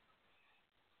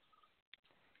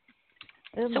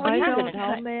 So what happened?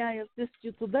 How may I assist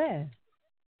you today?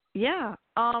 Yeah,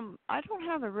 I don't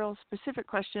have a real specific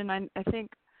question. I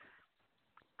think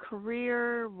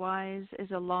career-wise is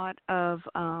a lot of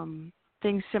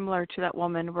things similar to that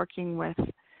woman working with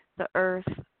the earth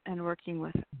and working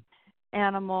with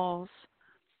animals,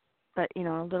 but a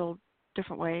little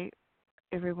different way.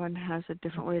 Everyone has a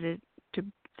different way to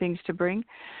things to bring.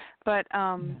 But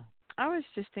I was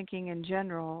just thinking in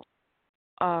general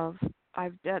of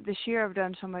this year I've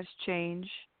done so much change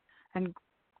and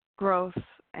growth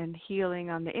and healing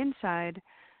on the inside,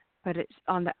 but it's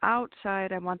on the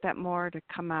outside I want that more to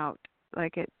come out.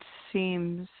 Like it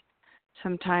seems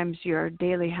sometimes your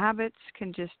daily habits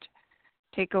can just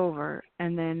take over,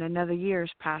 and then another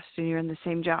year's passed and you're in the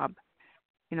same job.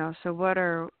 So what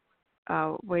are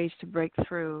ways to break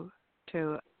through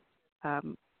to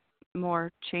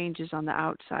more changes on the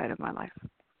outside of my life?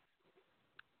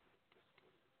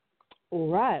 All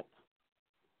right.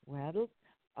 Well,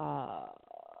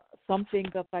 something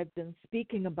that I've been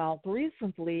speaking about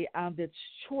recently, and it's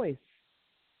choice.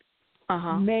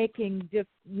 making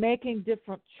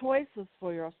different choices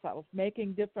for yourself,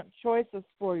 making different choices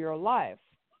for your life,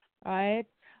 right?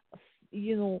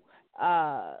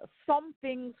 Some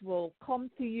things will come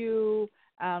to you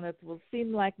and it will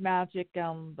seem like magic,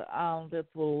 and it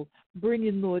will bring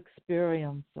you new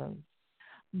experiences.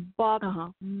 But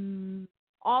on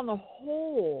a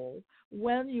whole,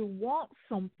 when you want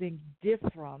something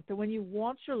different, when you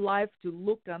want your life to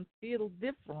look and feel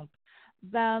different,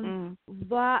 then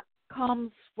that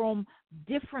comes from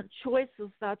different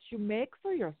choices that you make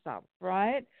for yourself,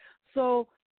 right? So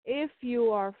if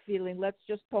you are feeling, let's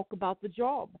just talk about the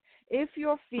job. If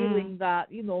you're feeling that,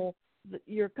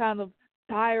 you're kind of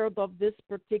tired of this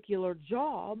particular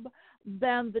job,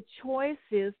 then the choice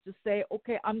is to say,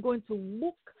 okay, I'm going to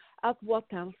look at what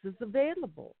else is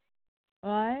available,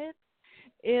 right?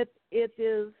 It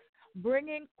is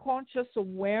bringing conscious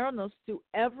awareness to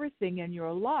everything in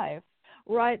your life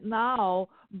right now,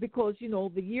 because,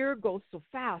 the year goes so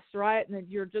fast, right? And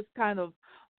you're just kind of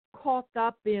caught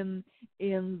up in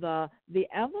the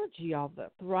energy of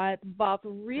it, right? But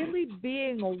really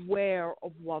being aware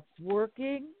of what's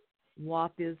working,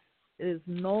 what is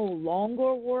no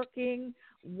longer working,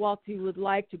 what you would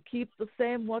like to keep the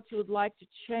same, what you would like to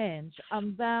change.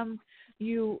 And then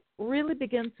you really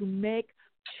begin to make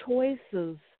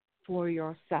choices for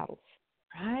yourself,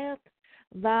 right?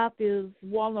 That is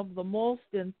one of the most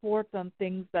important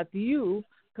things that you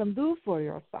can do for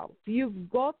yourself. You've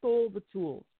got all the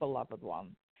tools, beloved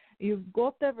one. You've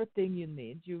got everything you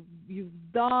need. You've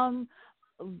done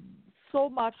so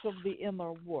much of the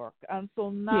inner work. And so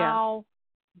now,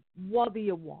 what do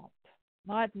you want?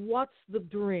 Right? What's the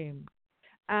dream?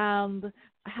 And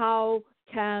how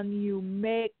can you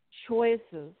make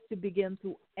choices to begin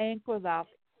to anchor that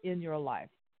in your life?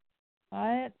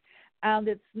 Right? And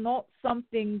it's not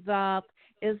something that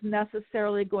is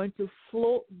necessarily going to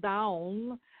float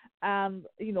down and,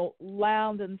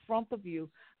 land in front of you.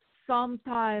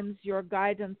 Sometimes your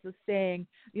guidance is saying,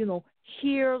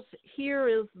 here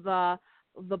is the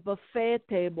buffet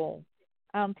table,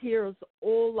 and here's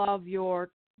all of your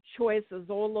choices,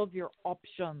 all of your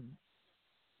options.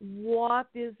 What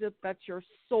is it that your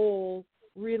soul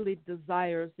really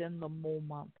desires in the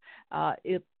moment?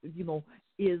 It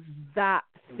is that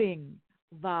thing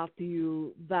that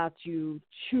you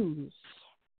choose,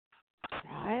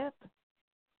 right?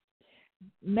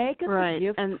 Make it a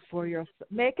gift for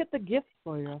yourself. Make it a gift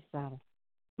for yourself.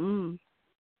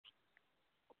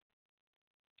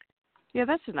 Yeah,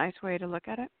 that's a nice way to look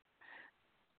at it.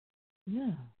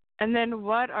 Yeah. And then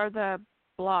what are the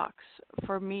blocks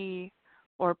for me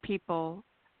or people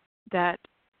that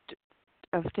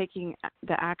of taking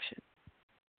the action?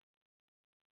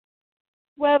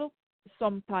 Well,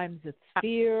 sometimes it's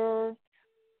fear,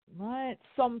 right?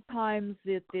 Sometimes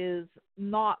it is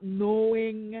not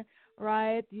knowing,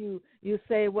 right? You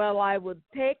say, well, I would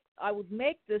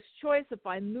make this choice if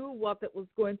I knew what it was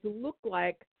going to look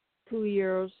like 2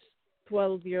 years,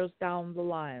 12 years down the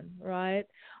line, right?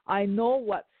 I know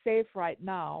what's safe right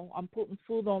now. I'm putting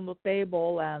food on the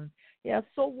table, and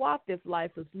so what if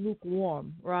life is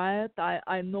lukewarm, right?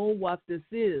 I know what this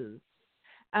is.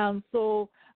 And so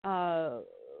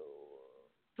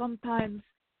sometimes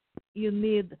you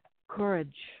need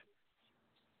courage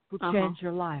to change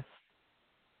your life,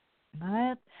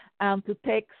 right? And to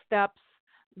take steps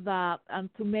and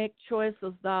to make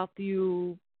choices that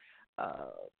you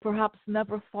perhaps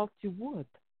never thought you would,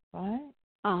 right?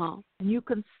 And you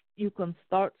can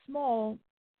start small,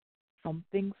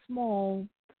 something small,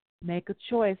 make a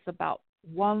choice about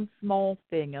one small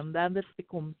thing, and then it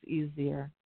becomes easier,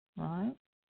 right?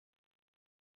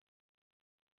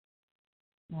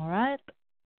 All right.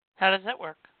 How does that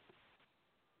work?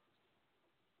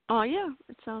 Oh, yeah,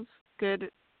 it sounds good.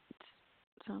 It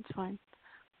sounds fine.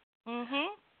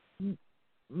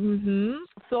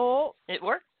 So it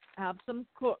works. Have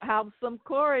some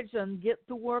courage and get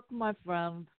to work, my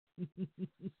friend.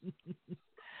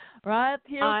 Right?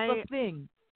 Here's the thing.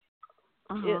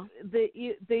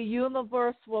 The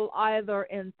universe will either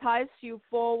entice you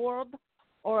forward,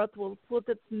 or it will put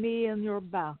its knee in your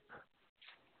back.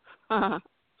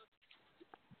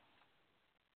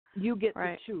 You get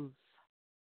to choose.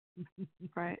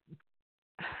 Right.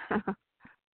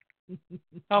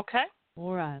 Okay.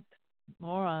 All right.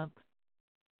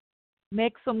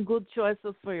 Make some good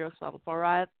choices for yourself, all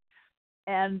right?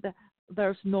 And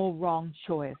there's no wrong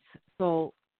choice.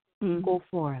 So go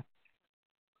for it.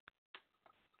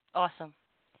 Awesome.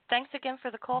 Thanks again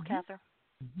for the call, Catherine.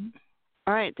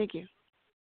 All right. Thank you.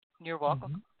 You're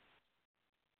welcome.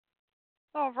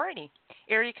 All righty.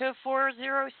 Area code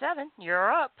 407. You're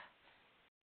up.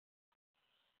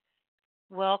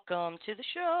 Welcome to the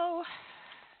show.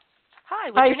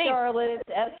 Hi, what's your name? Hi, Charlotte. It's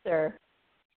Esther.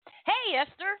 Hey,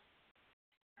 Esther.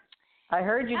 I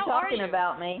heard you How talking are you?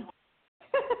 about me.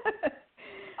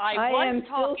 I am was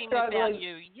still talking struggling. about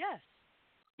you, yes.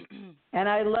 And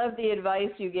I love the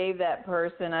advice you gave that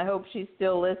person. I hope she's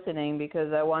still listening,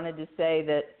 because I wanted to say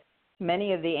that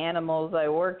many of the animals I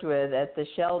worked with at the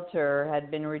shelter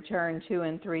had been returned 2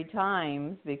 and 3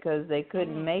 times because they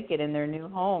couldn't make it in their new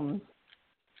homes.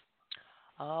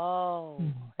 Oh,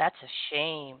 that's a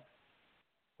shame.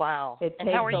 Wow. It and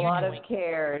takes how are a you lot doing? of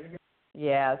care.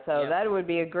 Yeah, so that would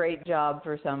be a great job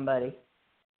for somebody.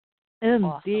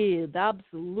 Indeed,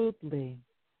 absolutely.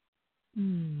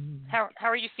 How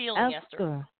are you feeling,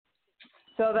 Esther?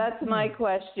 So that's my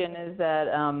question, is that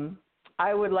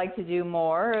I would like to do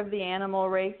more of the animal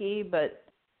Reiki, but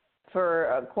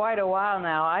for quite a while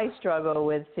now I struggle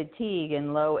with fatigue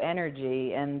and low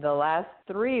energy, and the last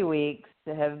 3 weeks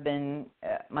have been,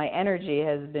 my energy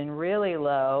has been really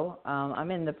low. I'm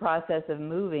in the process of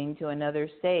moving to another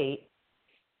state,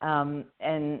 and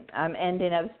I'm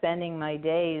ending up spending my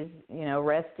days,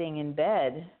 resting in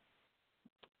bed.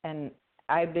 And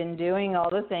I've been doing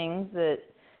all the things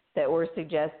that were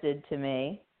suggested to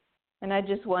me, and I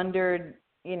just wondered,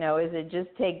 is it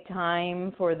just take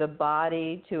time for the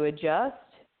body to adjust,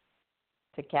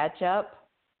 to catch up?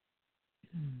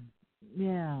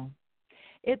 Yeah,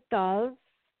 it does.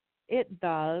 It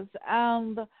does.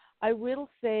 And I will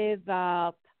say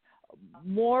that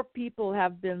more people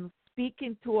have been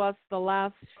speaking to us the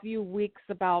last few weeks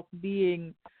about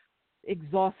being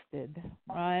exhausted,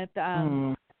 right?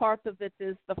 And part of it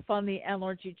is the funny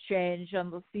energy change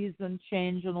and the season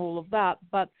change and all of that.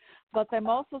 But I'm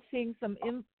also seeing some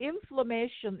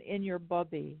inflammation in your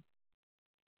body.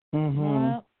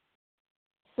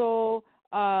 So,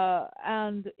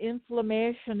 and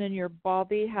inflammation in your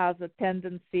body has a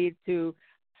tendency to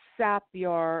sap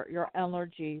your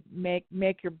energy, make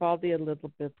your body a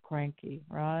little bit cranky,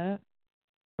 right?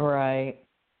 Right.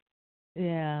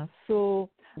 Yeah. So,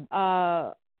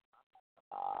 I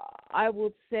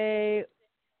would say,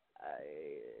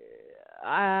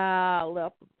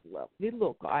 let me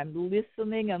look. I'm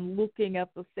listening and looking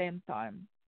at the same time.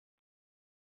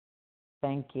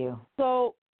 Thank you.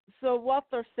 So what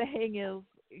they're saying is,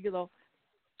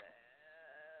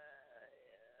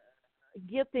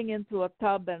 getting into a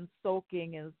tub and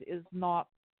soaking is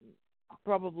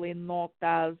probably not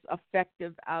as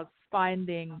effective as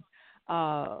finding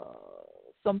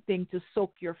something to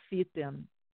soak your feet in,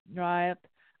 right?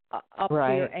 Up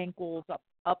to your ankles,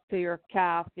 up to your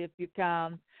calf, if you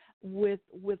can, with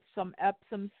some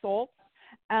Epsom salts.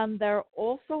 And they're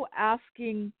also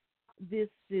asking, this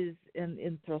is an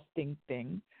interesting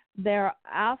thing, they're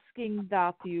asking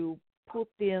that you put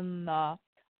in a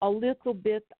little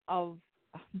bit of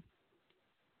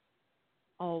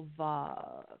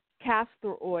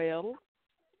castor oil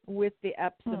with the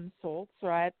Epsom salts,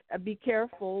 right? Be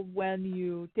careful when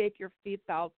you take your feet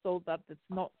out so that it's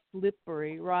not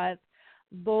slippery, right?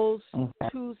 Those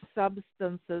two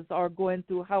substances are going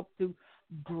to help to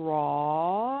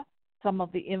draw some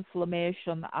of the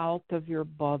inflammation out of your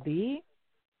body,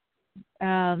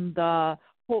 and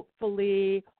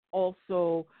hopefully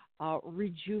also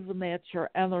rejuvenate your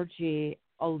energy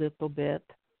a little bit.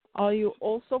 Are you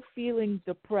also feeling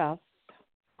depressed?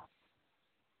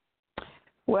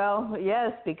 Well,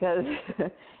 yes, because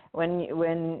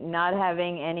when not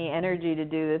having any energy to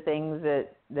do the things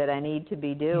that I need to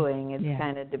be doing, it's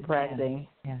kind of depressing.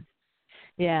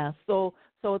 Yeah. So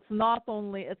it's not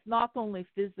only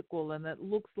physical, and it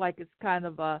looks like it's kind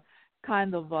of a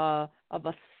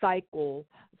cycle.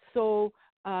 So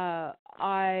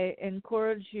I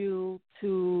encourage you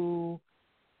to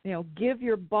give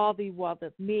your body what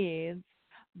it needs,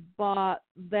 but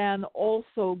then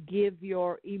also give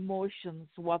your emotions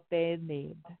what they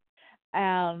need.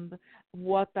 And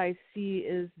what I see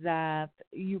is that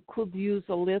you could use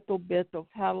a little bit of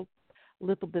help, a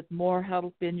little bit more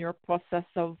help in your process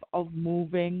of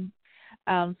moving.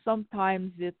 And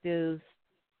sometimes it is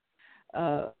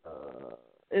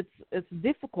it's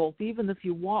difficult, even if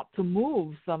you want to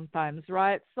move sometimes,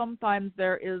 right? Sometimes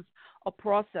there is a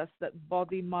process that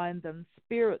body, mind, and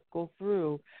spirit go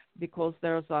through, because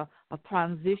there's a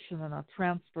transition and a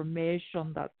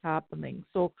transformation that's happening.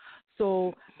 So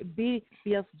be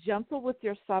as gentle with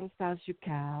yourself as you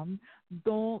can.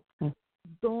 Don't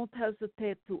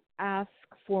hesitate to ask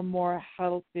for more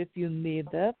help if you need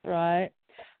it, right?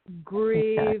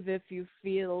 Grieve if you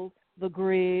feel the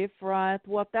grief, right?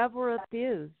 Whatever it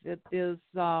is, it is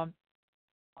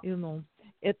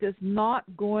it is not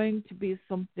going to be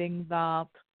something that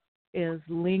is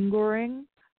lingering.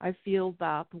 I feel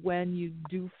that when you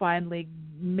do finally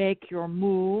make your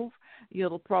move,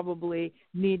 you'll probably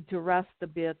need to rest a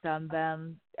bit and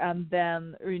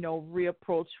then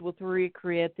reapproach with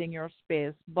recreating your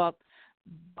space. But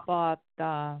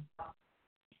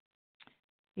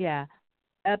yeah,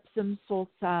 Epsom salt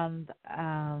sand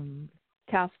and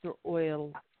castor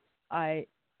oil, I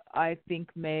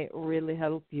think may really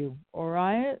help you. All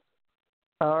right.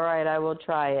 All right, I will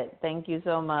try it. Thank you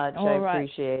so much. I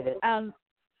appreciate it.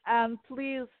 And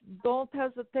please don't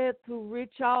hesitate to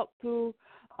reach out to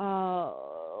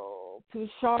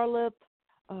Charlotte.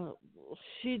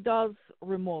 She does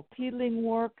remote healing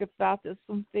work if that is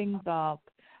something that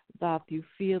you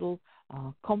feel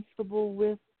comfortable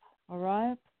with. All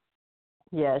right.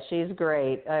 Yeah, she's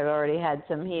great. I've already had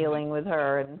some healing with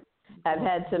her, and I've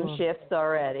had some shifts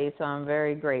already, so I'm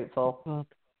very grateful.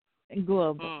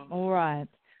 Good. All right.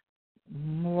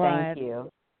 Thank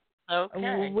you.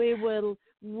 Okay.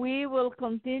 We will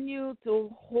continue to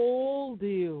hold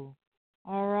you.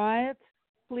 All right?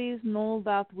 Please know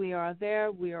that we are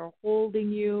there. We are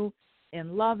holding you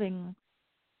in loving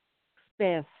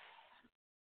space.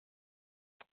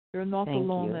 You're not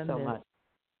alone in this. Thank you so much.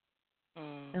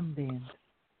 Indeed.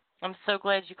 I'm so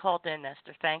glad you called in,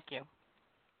 Esther. Thank you.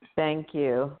 Thank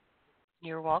you.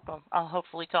 You're welcome. I'll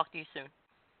hopefully talk to you soon.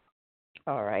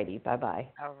 All righty. Bye-bye.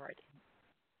 All righty.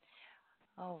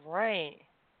 All right.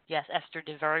 Yes, Esther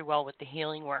did very well with the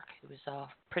healing work. It was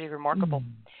pretty remarkable.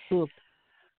 Good.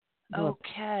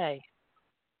 Okay.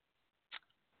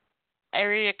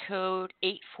 Area code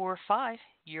 845.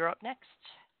 You're up next.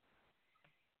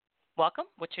 Welcome.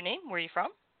 What's your name? Where are you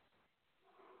from?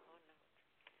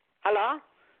 Hello?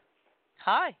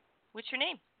 Hi. What's your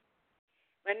name?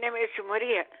 My name is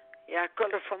Maria. Yeah, I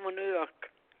call from New York.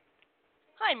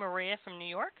 Hi, Maria from New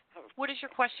York. What is your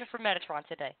question for Metatron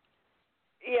today?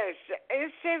 Yes,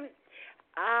 it's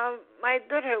my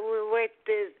daughter will wait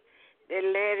the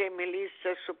lady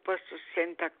Melissa supposed to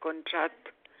send a contract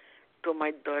to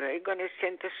my daughter. Are you going to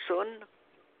send it soon?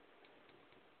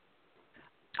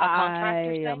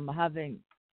 I am having...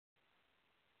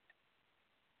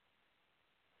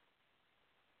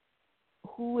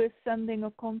 Who is sending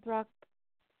a contract?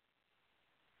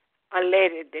 A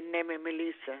lady, the name is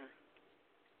Melissa.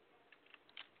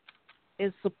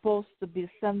 Is supposed to be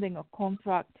sending a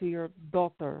contract to your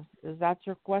daughter. Is that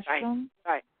your question?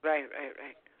 Right.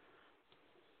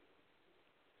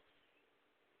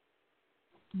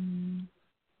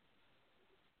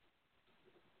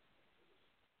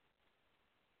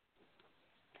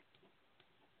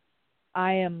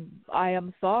 I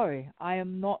am sorry. I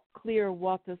am not clear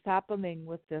what is happening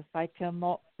with this. I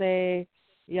cannot say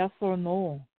yes or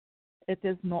no. It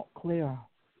is not clear,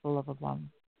 beloved one.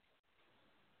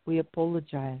 We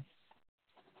apologize.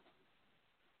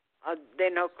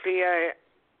 They're not clear.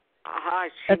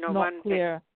 It's not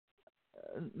clear.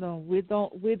 No, we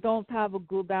don't have a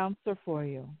good answer for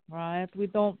you, right? We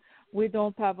don't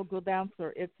have a good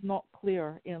answer. It's not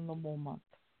clear in the moment.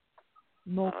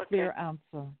 No clear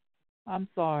answer. I'm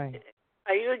sorry.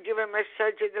 Are you giving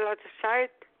message de la site?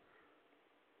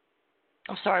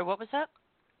 I'm sorry, what was that?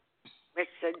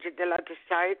 Message de la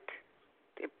site.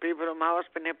 The people of my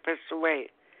husband have passed away.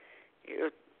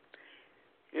 You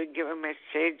give a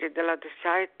message de la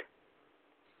site?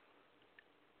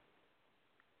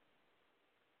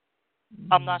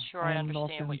 I'm not sure I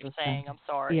understand what you're saying. I'm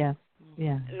sorry. Yeah.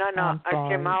 No. I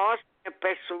said my husband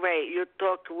passed away. You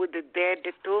talk with the dead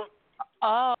too?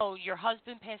 Oh, your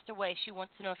husband passed away. She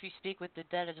wants to know if you speak with the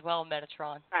dead as well,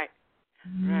 Metatron.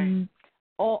 Right.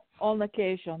 On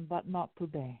occasion, but not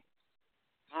today.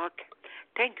 Okay.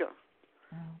 Thank you.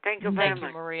 Thank you very much.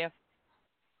 Thank you, Maria.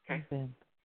 Okay.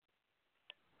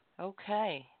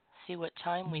 Okay. See what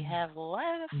time we have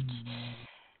left.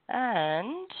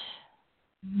 And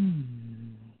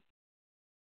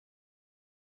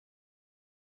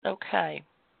okay.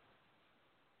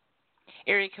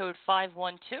 Area code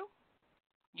 512.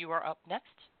 You are up next.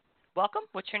 Welcome.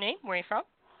 What's your name? Where are you from?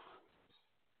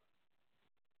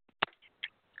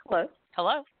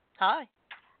 Hello. Hi.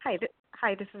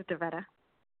 Hi, this is Devetta.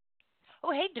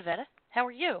 Oh, hey, Devetta. How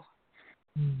are you?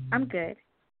 I'm good.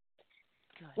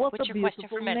 Good. What's your question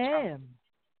for Metatron?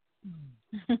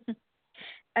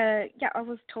 Yeah, I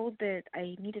was told that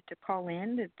I needed to call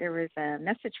in, that there was a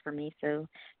message for me. So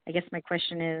I guess my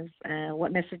question is,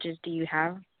 what messages do you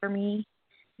have for me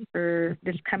for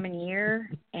this coming year?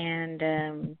 And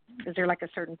is there like a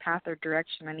certain path or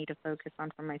direction I need to focus on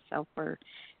for myself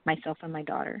and my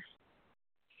daughter?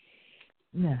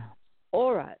 Yeah.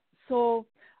 All right. So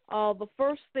the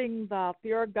first thing that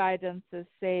your guidance is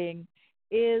saying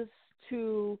is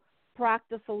to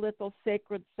practice a little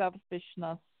sacred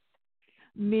selfishness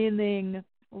meaning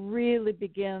really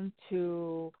begin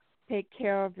to take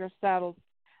care of yourself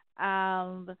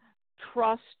and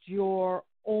trust your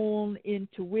own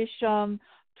intuition,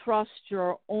 trust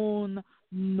your own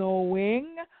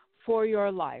knowing for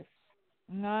your life.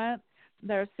 Right?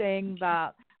 They're saying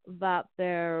that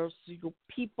there's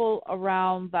people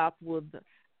around that would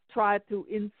try to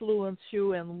influence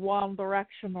you in one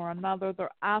direction or another. They're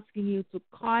asking you to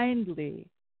kindly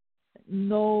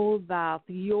know that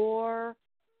your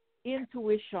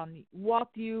intuition, what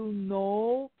you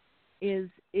know, is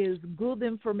good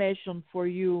information for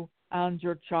you and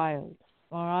your child.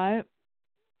 All right?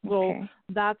 Okay.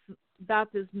 So that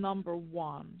is number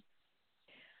one.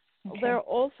 Okay. They're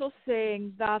also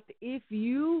saying that if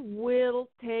you will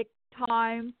take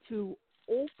time to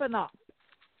open up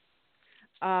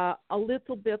a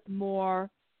little bit more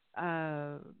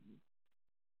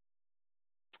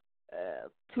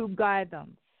to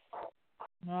guidance,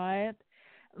 right?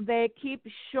 They keep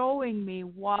showing me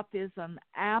what is an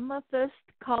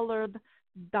amethyst-colored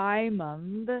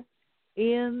diamond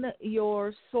in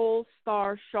your soul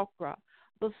star chakra.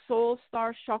 The soul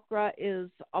star chakra is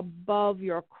above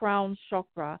your crown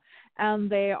chakra, and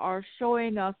they are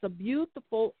showing us a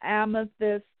beautiful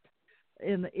amethyst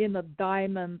in a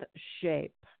diamond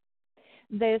shape.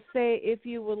 They say if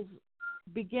you will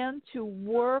begin to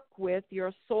work with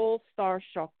your soul star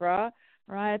chakra,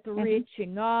 right,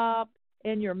 reaching up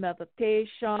in your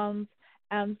meditations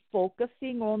and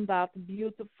focusing on that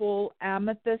beautiful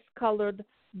amethyst-colored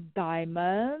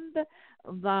diamond,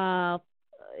 that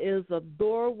is a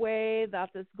doorway that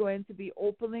is going to be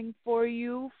opening for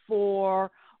you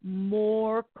for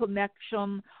more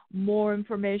connection, more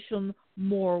information,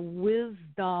 more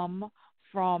wisdom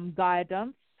from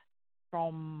guidance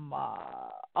from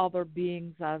other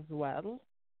beings as well.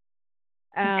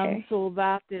 And so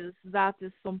that is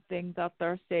something that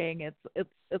they're saying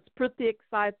it's pretty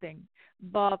exciting,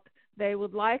 but they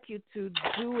would like you to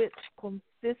do it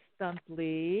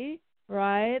consistently,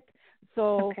 right?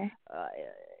 So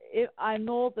I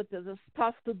know that it is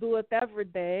tough to do it every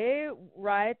day,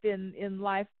 right, in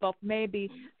life, but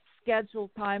maybe schedule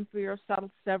time for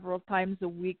yourself several times a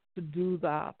week to do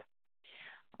that.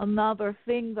 Another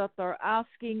thing that they're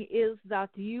asking is that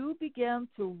you begin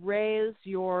to raise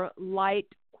your light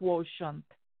quotient.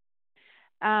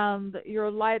 And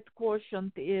your light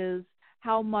quotient is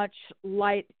how much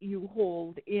light you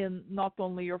hold in not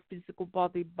only your physical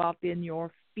body, but in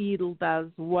your field as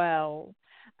well.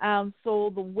 And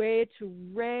so the way to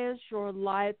raise your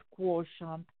light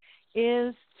quotient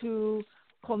is to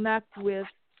connect with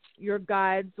your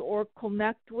guides or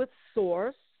connect with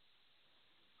Source,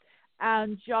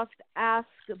 and just ask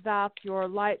that your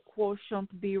light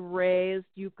quotient be raised.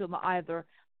 You can either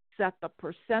set a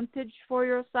percentage for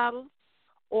yourself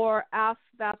or ask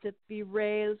that it be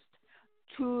raised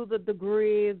to the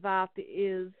degree that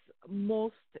is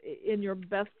most in your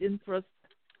best interest,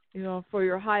 for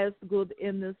your highest good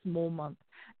in this moment.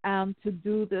 And to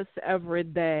do this every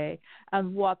day.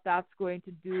 And what that's going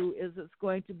to do is it's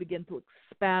going to begin to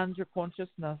expand your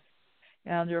consciousness.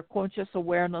 And your conscious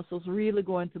awareness is really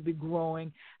going to be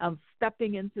growing and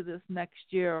stepping into this next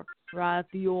year, right?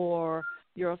 Your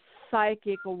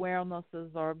psychic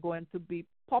awarenesses are going to be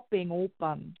popping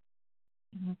open.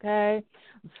 Okay?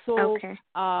 So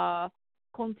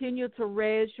continue to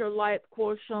raise your light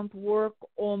quotient, work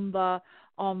on the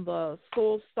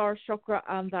soul star chakra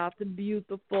and that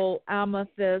beautiful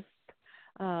amethyst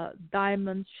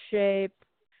diamond shape.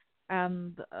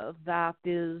 And that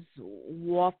is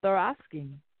what they're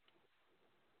asking.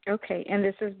 Okay, and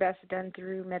this is best done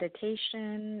through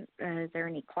meditation. Is there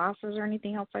any classes or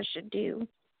anything else I should do?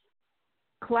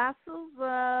 Classes,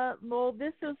 no,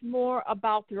 this is more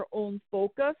about your own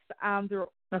focus and your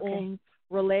own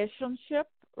relationship,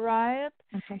 right?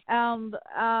 Okay. And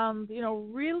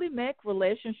really make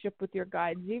relationship with your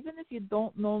guides, even if you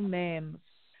don't know names.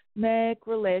 Make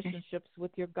relationships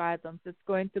with your guidance. It's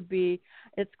going to be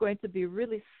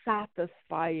really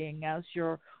satisfying as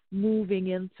you're moving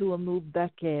into a new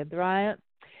decade, right?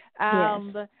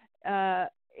 And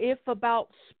if about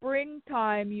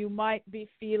springtime you might be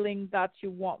feeling that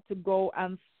you want to go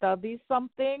and study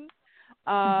something,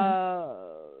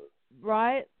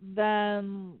 right?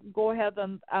 Then go ahead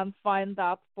and find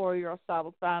that for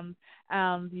yourself,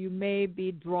 and you may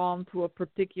be drawn to a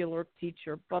particular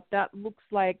teacher, but that looks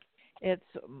like it's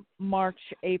March,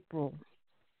 April,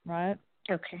 right?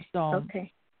 Okay. So,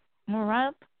 all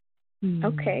right.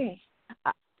 Okay.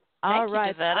 All Thank right.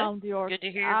 you, Devetta. And your good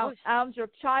to hear your voice. And your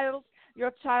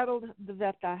child,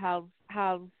 Devetta,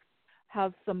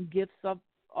 has some gifts of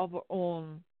her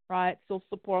own, right? So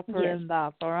support her in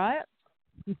that. All right.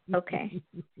 Okay.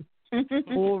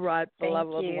 All right, Thank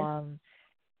beloved you. one.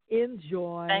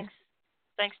 Enjoy. Thanks,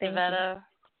 Thank you. Nevada.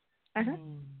 Uh-huh.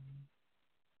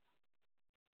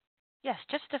 Yes,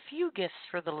 just a few gifts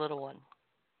for the little one.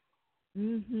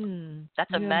 Mm-hmm.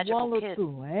 That's a magical one or kid.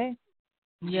 two, eh?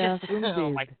 Yes. Yes, Oh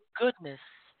indeed. my goodness.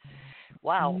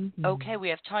 Wow. Mm-hmm. Okay, we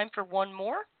have time for one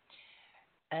more.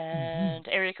 And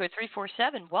area code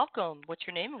 347. Welcome. What's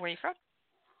your name and where are you from?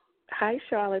 Hi,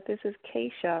 Charlotte. This is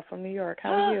Keisha from New York.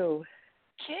 How are you?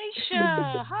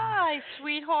 Keisha. Hi,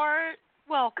 sweetheart.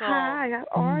 Welcome. Hi, how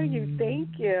are you?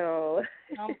 Thank you.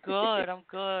 I'm good. I'm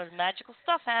good. Magical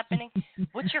stuff happening.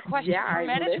 What's your question Yeah, for I'm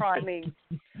Metatron? listening.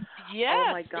 Yes.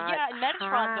 Oh, my God. Yeah,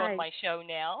 Metatron's Hi. on my show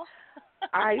now.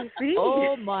 I see.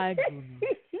 Oh, my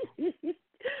goodness.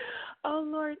 Oh,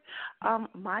 Lord.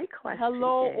 My question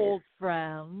Hello, is... old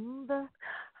friend.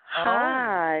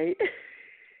 Hi.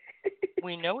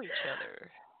 We know each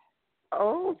other.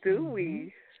 Oh, do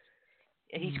we?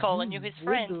 He's calling you his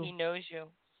friend. do. He knows you.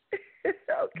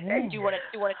 Okay. Do you want to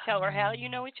tell her how you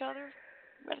know each other,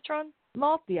 Metatron?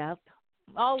 Not yet.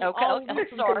 I'll I'm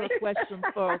listen sorry. to the question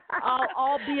first.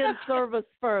 I'll be in service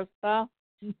first, huh?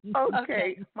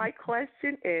 Okay. My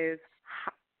question is,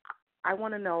 I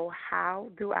want to know, how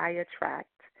do I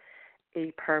attract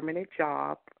a permanent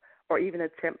job or even a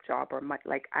temp job?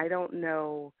 I don't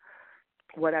know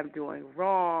what I'm doing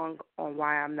wrong or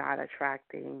why I'm not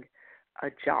attracting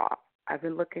a job. I've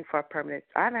been looking for I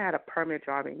haven't had a permanent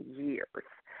job in years.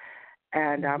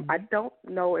 And I don't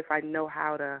know if I know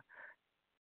how to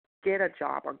get a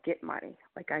job or get money.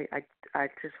 I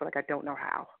just feel like I don't know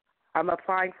how. I'm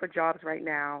applying for jobs right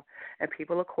now, and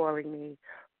people are calling me,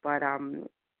 but I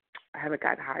haven't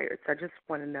gotten hired. So I just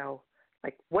want to know,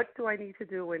 what do I need to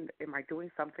do, and am I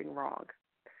doing something wrong?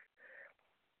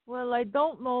 Well, I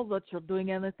don't know that you're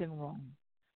doing anything wrong.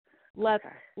 Let's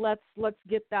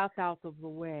get that out of the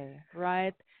way,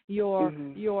 right? Your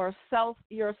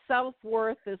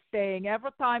self-worth is saying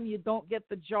every time you don't get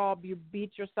the job, you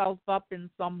beat yourself up in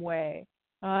some way,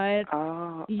 right?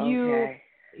 Oh, okay.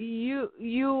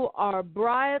 You are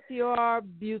bright, you are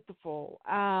beautiful,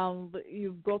 and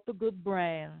you've got a good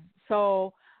brain.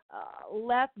 So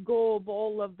let go of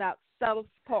all of that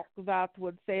self-talk that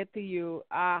would say to you,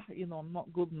 I'm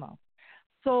not good enough.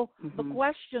 So the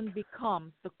question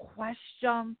becomes,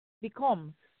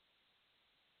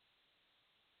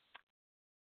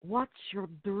 what's your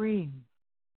dream?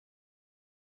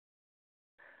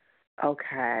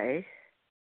 Okay.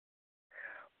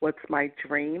 What's my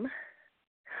dream?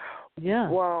 Yeah.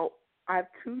 Well, I have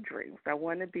two dreams. I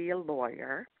want to be a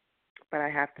lawyer, but I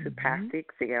have to pass the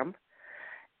exam.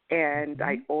 And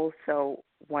I also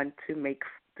want to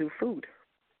do food.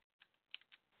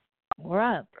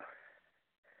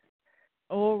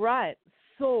 All right.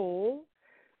 So,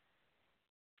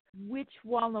 which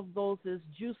one of those is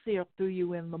juicier to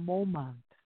you in the moment?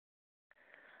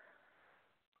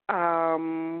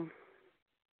 Well,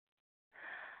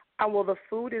 the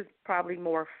food is probably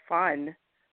more fun.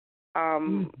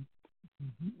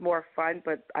 More fun,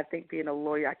 but I think being a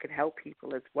lawyer, I could help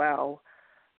people as well.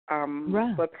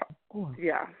 Right. But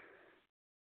yeah.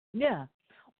 Yeah.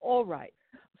 All right.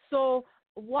 So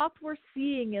what we're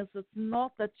seeing is it's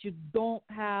not that you don't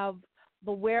have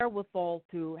the wherewithal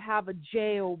to have a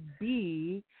job.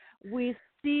 We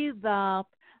see that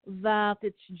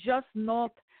it's just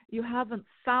not, you haven't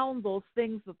found those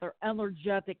things that are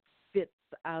energetic fits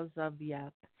as of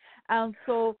yet. And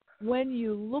so when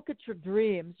you look at your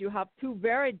dreams, you have two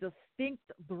very distinct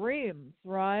dreams,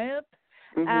 right?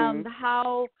 And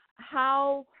how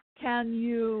can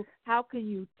you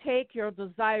take your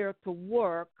desire to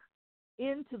work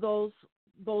into those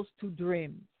two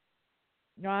dreams,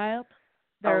 right?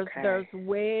 There's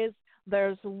ways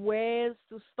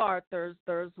to start. There's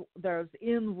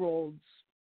inroads,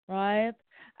 right?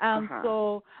 And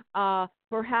so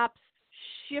perhaps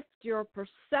shift your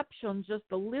perception just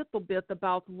a little bit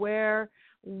about where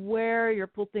you're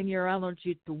putting your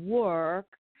energy to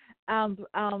work, and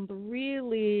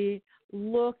really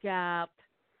look at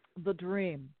the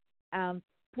dream and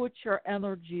put your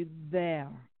energy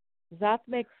there. Does that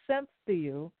make sense to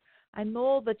you? I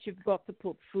know that you've got to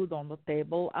put food on the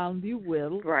table, and you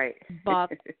will. Right.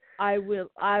 But I will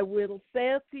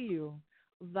say to you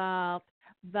that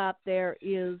there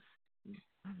is,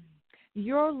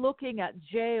 you're looking at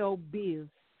jobs.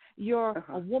 You're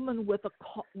a woman with a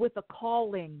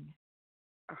calling.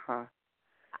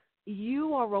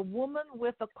 You are a woman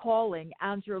with a calling,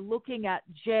 and you're looking at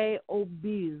jobs.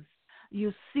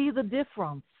 You see the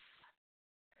difference?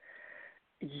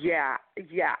 Yeah.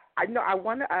 I know. I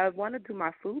want to do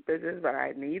my food business, but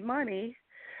I need money.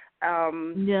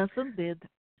 Yes, indeed.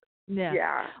 Yeah.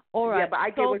 Yeah. All right. Yeah, but I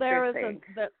get So what you're saying.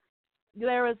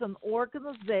 there is an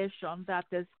organization that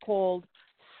is called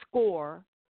SCORE,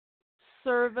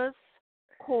 Service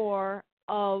Corps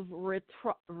of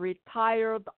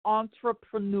Retired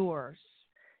Entrepreneurs.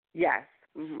 Yes.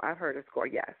 I've heard of SCORE,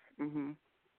 yes. And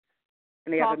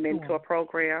they have a mentor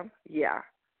program. Yeah.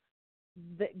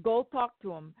 Go talk to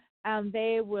them, and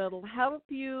they will help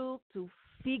you to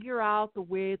figure out the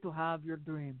way to have your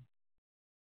dream.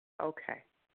 Okay.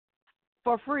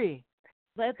 For free.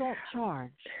 They don't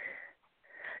charge.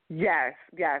 Yes,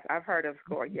 I've heard of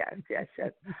SCORE. Yes.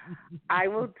 I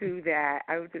will do that.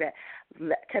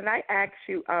 Can I ask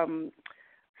you?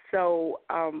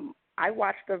 I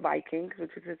watched The Vikings,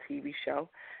 which is a TV show,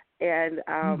 and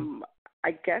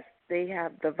I guess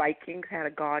the Vikings had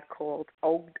a god called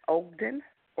Odin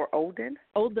or Odin.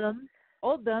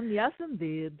 Odin, yes,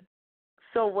 indeed.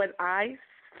 So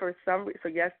so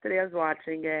yesterday I was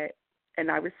watching it,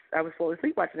 and I was falling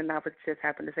asleep watching it, and I was just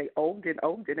happened to say Odin,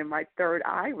 and my third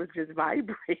eye was just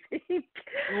vibrating.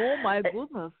 Oh my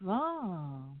goodness!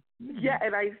 Wow. Yeah,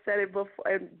 and I said it before.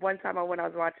 And one time when I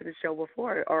was watching the show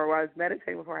before, or I was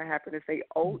meditating before, I happened to say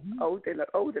Odin. I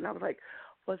was like,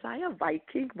 was I a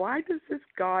Viking? Why does this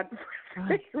god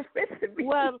with me?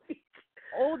 Well,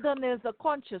 Odin is a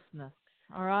consciousness.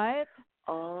 All right.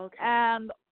 Okay.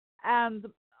 And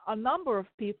a number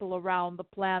of people around the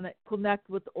planet connect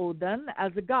with Odin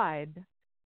as a guide.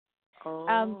 Oh.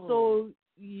 And so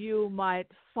you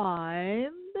might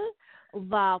find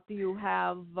that you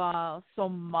have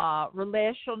some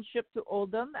relationship to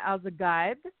Odin as a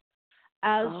guide,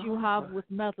 as you have with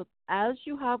Metatron.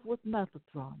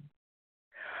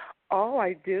 Oh,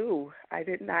 I do. I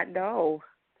did not know.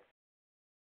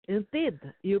 Indeed,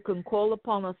 you can call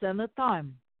upon us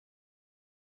anytime.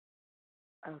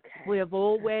 Okay. We have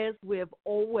always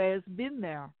been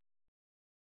there.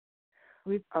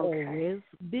 We've always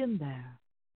been there.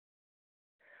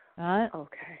 Right?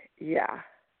 Okay. Yeah.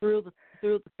 Through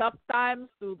the tough times,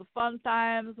 through the fun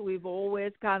times, we've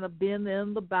always kind of been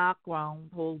in the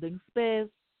background, holding space.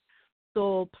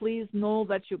 So please know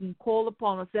that you can call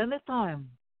upon us anytime.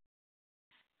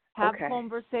 Have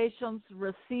conversations,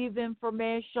 receive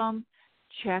information,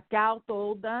 check out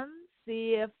Odin,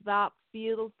 see if that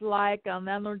feels like an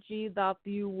energy that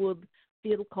you would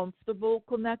feel comfortable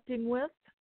connecting with.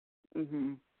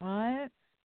 Right?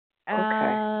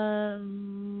 Okay.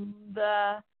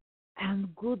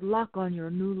 And good luck on your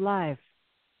new life.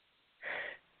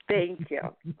 Thank you,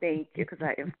 because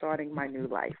I am starting my new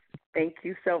life. Thank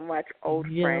you so much, old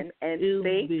friend, and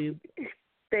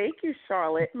thank you,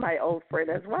 Charlotte, my old friend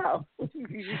as well.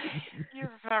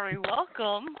 You're very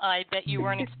welcome. I bet you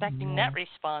weren't expecting that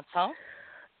response, huh?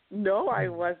 No, I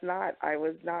was not.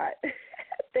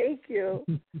 Thank you.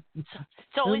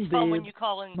 It's always fun when you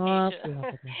call in,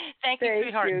 Keisha. Thank you,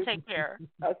 sweetheart. Take care.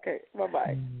 Okay,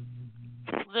 bye-bye.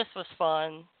 This was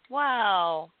fun.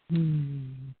 Wow.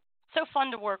 So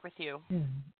fun to work with you.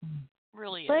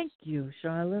 Really is. Thank you,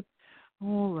 Charlotte.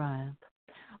 All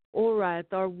right.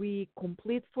 Are we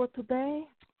complete for today?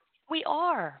 We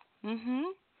are.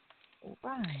 All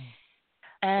right.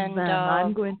 And then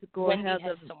I'm going to go Wendy ahead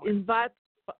and invite.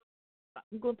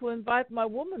 I'm going to invite my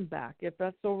woman back, if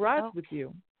that's all right with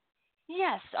you.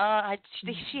 Yes.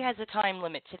 She has a time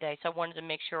limit today, so I wanted to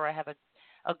make sure I have a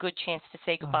good chance to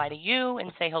say goodbye to you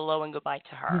and say hello and goodbye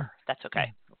to her. That's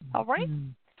okay. All right?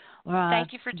 All right.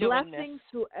 Thank you for doing Blessings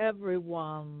to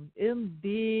everyone.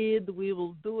 Indeed, we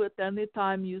will do it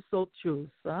anytime you so choose.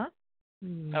 Huh?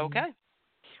 Okay.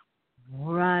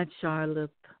 All right,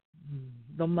 Charlotte.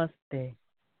 Namaste.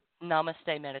 Namaste,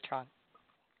 Metatron.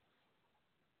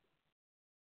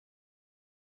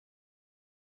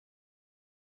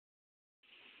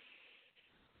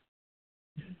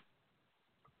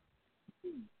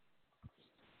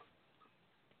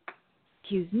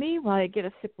 Excuse me while I get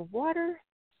a sip of water.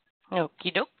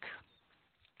 Okie doke.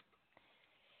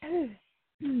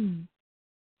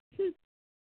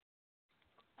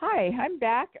 Hi, I'm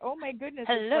back. Oh my goodness.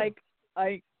 Hello. It's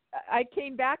like I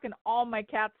came back and all my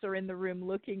cats are in the room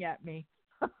looking at me.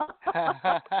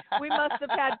 we must have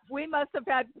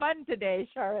had fun today,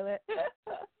 Charlotte.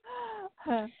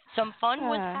 Some fun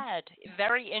was had.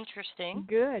 Very interesting.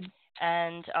 Good.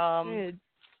 And Good.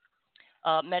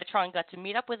 Metatron got to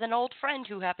meet up with an old friend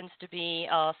who happens to be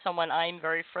someone I'm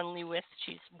very friendly with.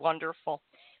 She's wonderful.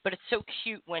 But it's so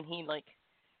cute when he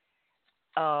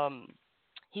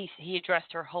he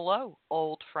addressed her, hello,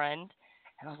 old friend.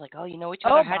 And I was like, oh, you know each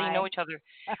other? How do you know each other?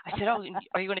 I said, oh,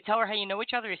 are you going to tell her how you know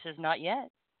each other? He says, not yet.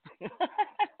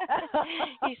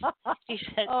 he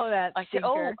said, "Oh, that I said,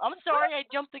 stinker." "Oh, I'm sorry, I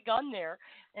jumped the gun there."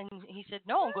 And he said,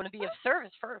 "No, I'm going to be of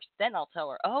service first. Then I'll tell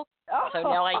her." Oh, so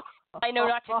now I know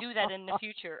not to do that in the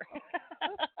future.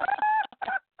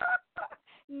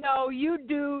 No, you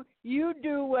do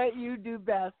what you do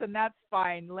best, and that's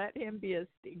fine. Let him be a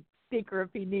stinker if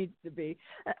he needs to be.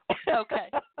 Okay.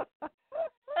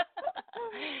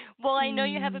 Well, I know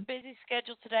you have a busy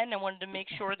schedule today, and I wanted to make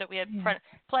sure that we had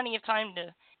plenty of time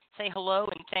to say hello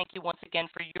and thank you once again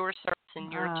for your service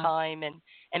and your time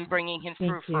and bringing him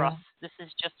through for us. This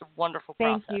is just a wonderful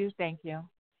process. Thank you.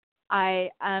 I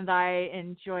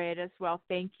enjoy it as well.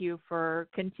 Thank you for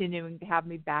continuing to have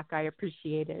me back. I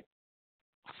appreciate it.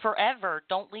 Forever.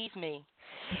 Don't leave me.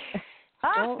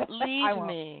 Don't leave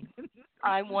me.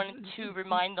 I wanted to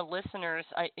remind the listeners,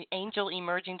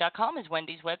 angelemerging.com is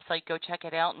Wendy's website. Go check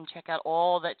it out and check out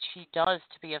all that she does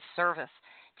to be of service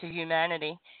to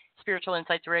humanity.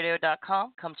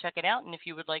 SpiritualInsightsRadio.com. Come check it out. And if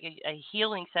you would like a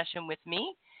healing session with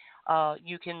me,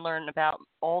 you can learn about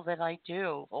all that I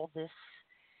do, all this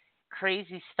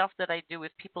crazy stuff that I do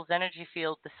with people's energy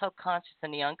field, the subconscious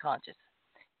and the unconscious.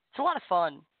 It's a lot of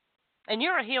fun. And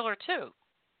you're a healer too,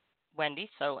 Wendy,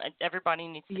 so everybody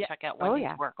needs to check out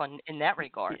Wendy's work in that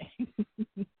regard.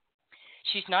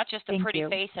 She's not just a pretty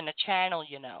face and a channel,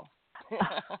 you know.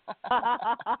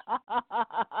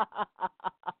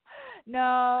 No,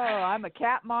 I'm a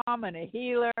cat mom and a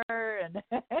healer and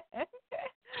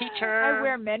teacher. I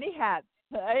wear many hats.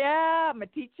 Yeah, I'm a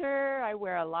teacher. I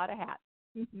wear a lot of hats.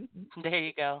 There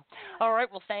you go. All right,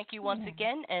 well, thank you once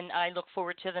again, and I look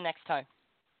forward to the next time.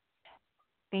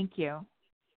 Thank you.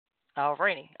 All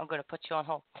righty. I'm going to put you on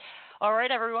hold. All right,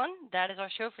 everyone. That is our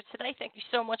show for today. Thank you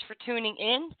so much for tuning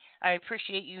in. I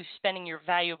appreciate you spending your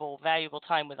valuable, valuable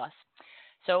time with us.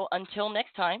 So until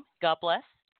next time, God bless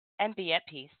and be at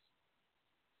peace.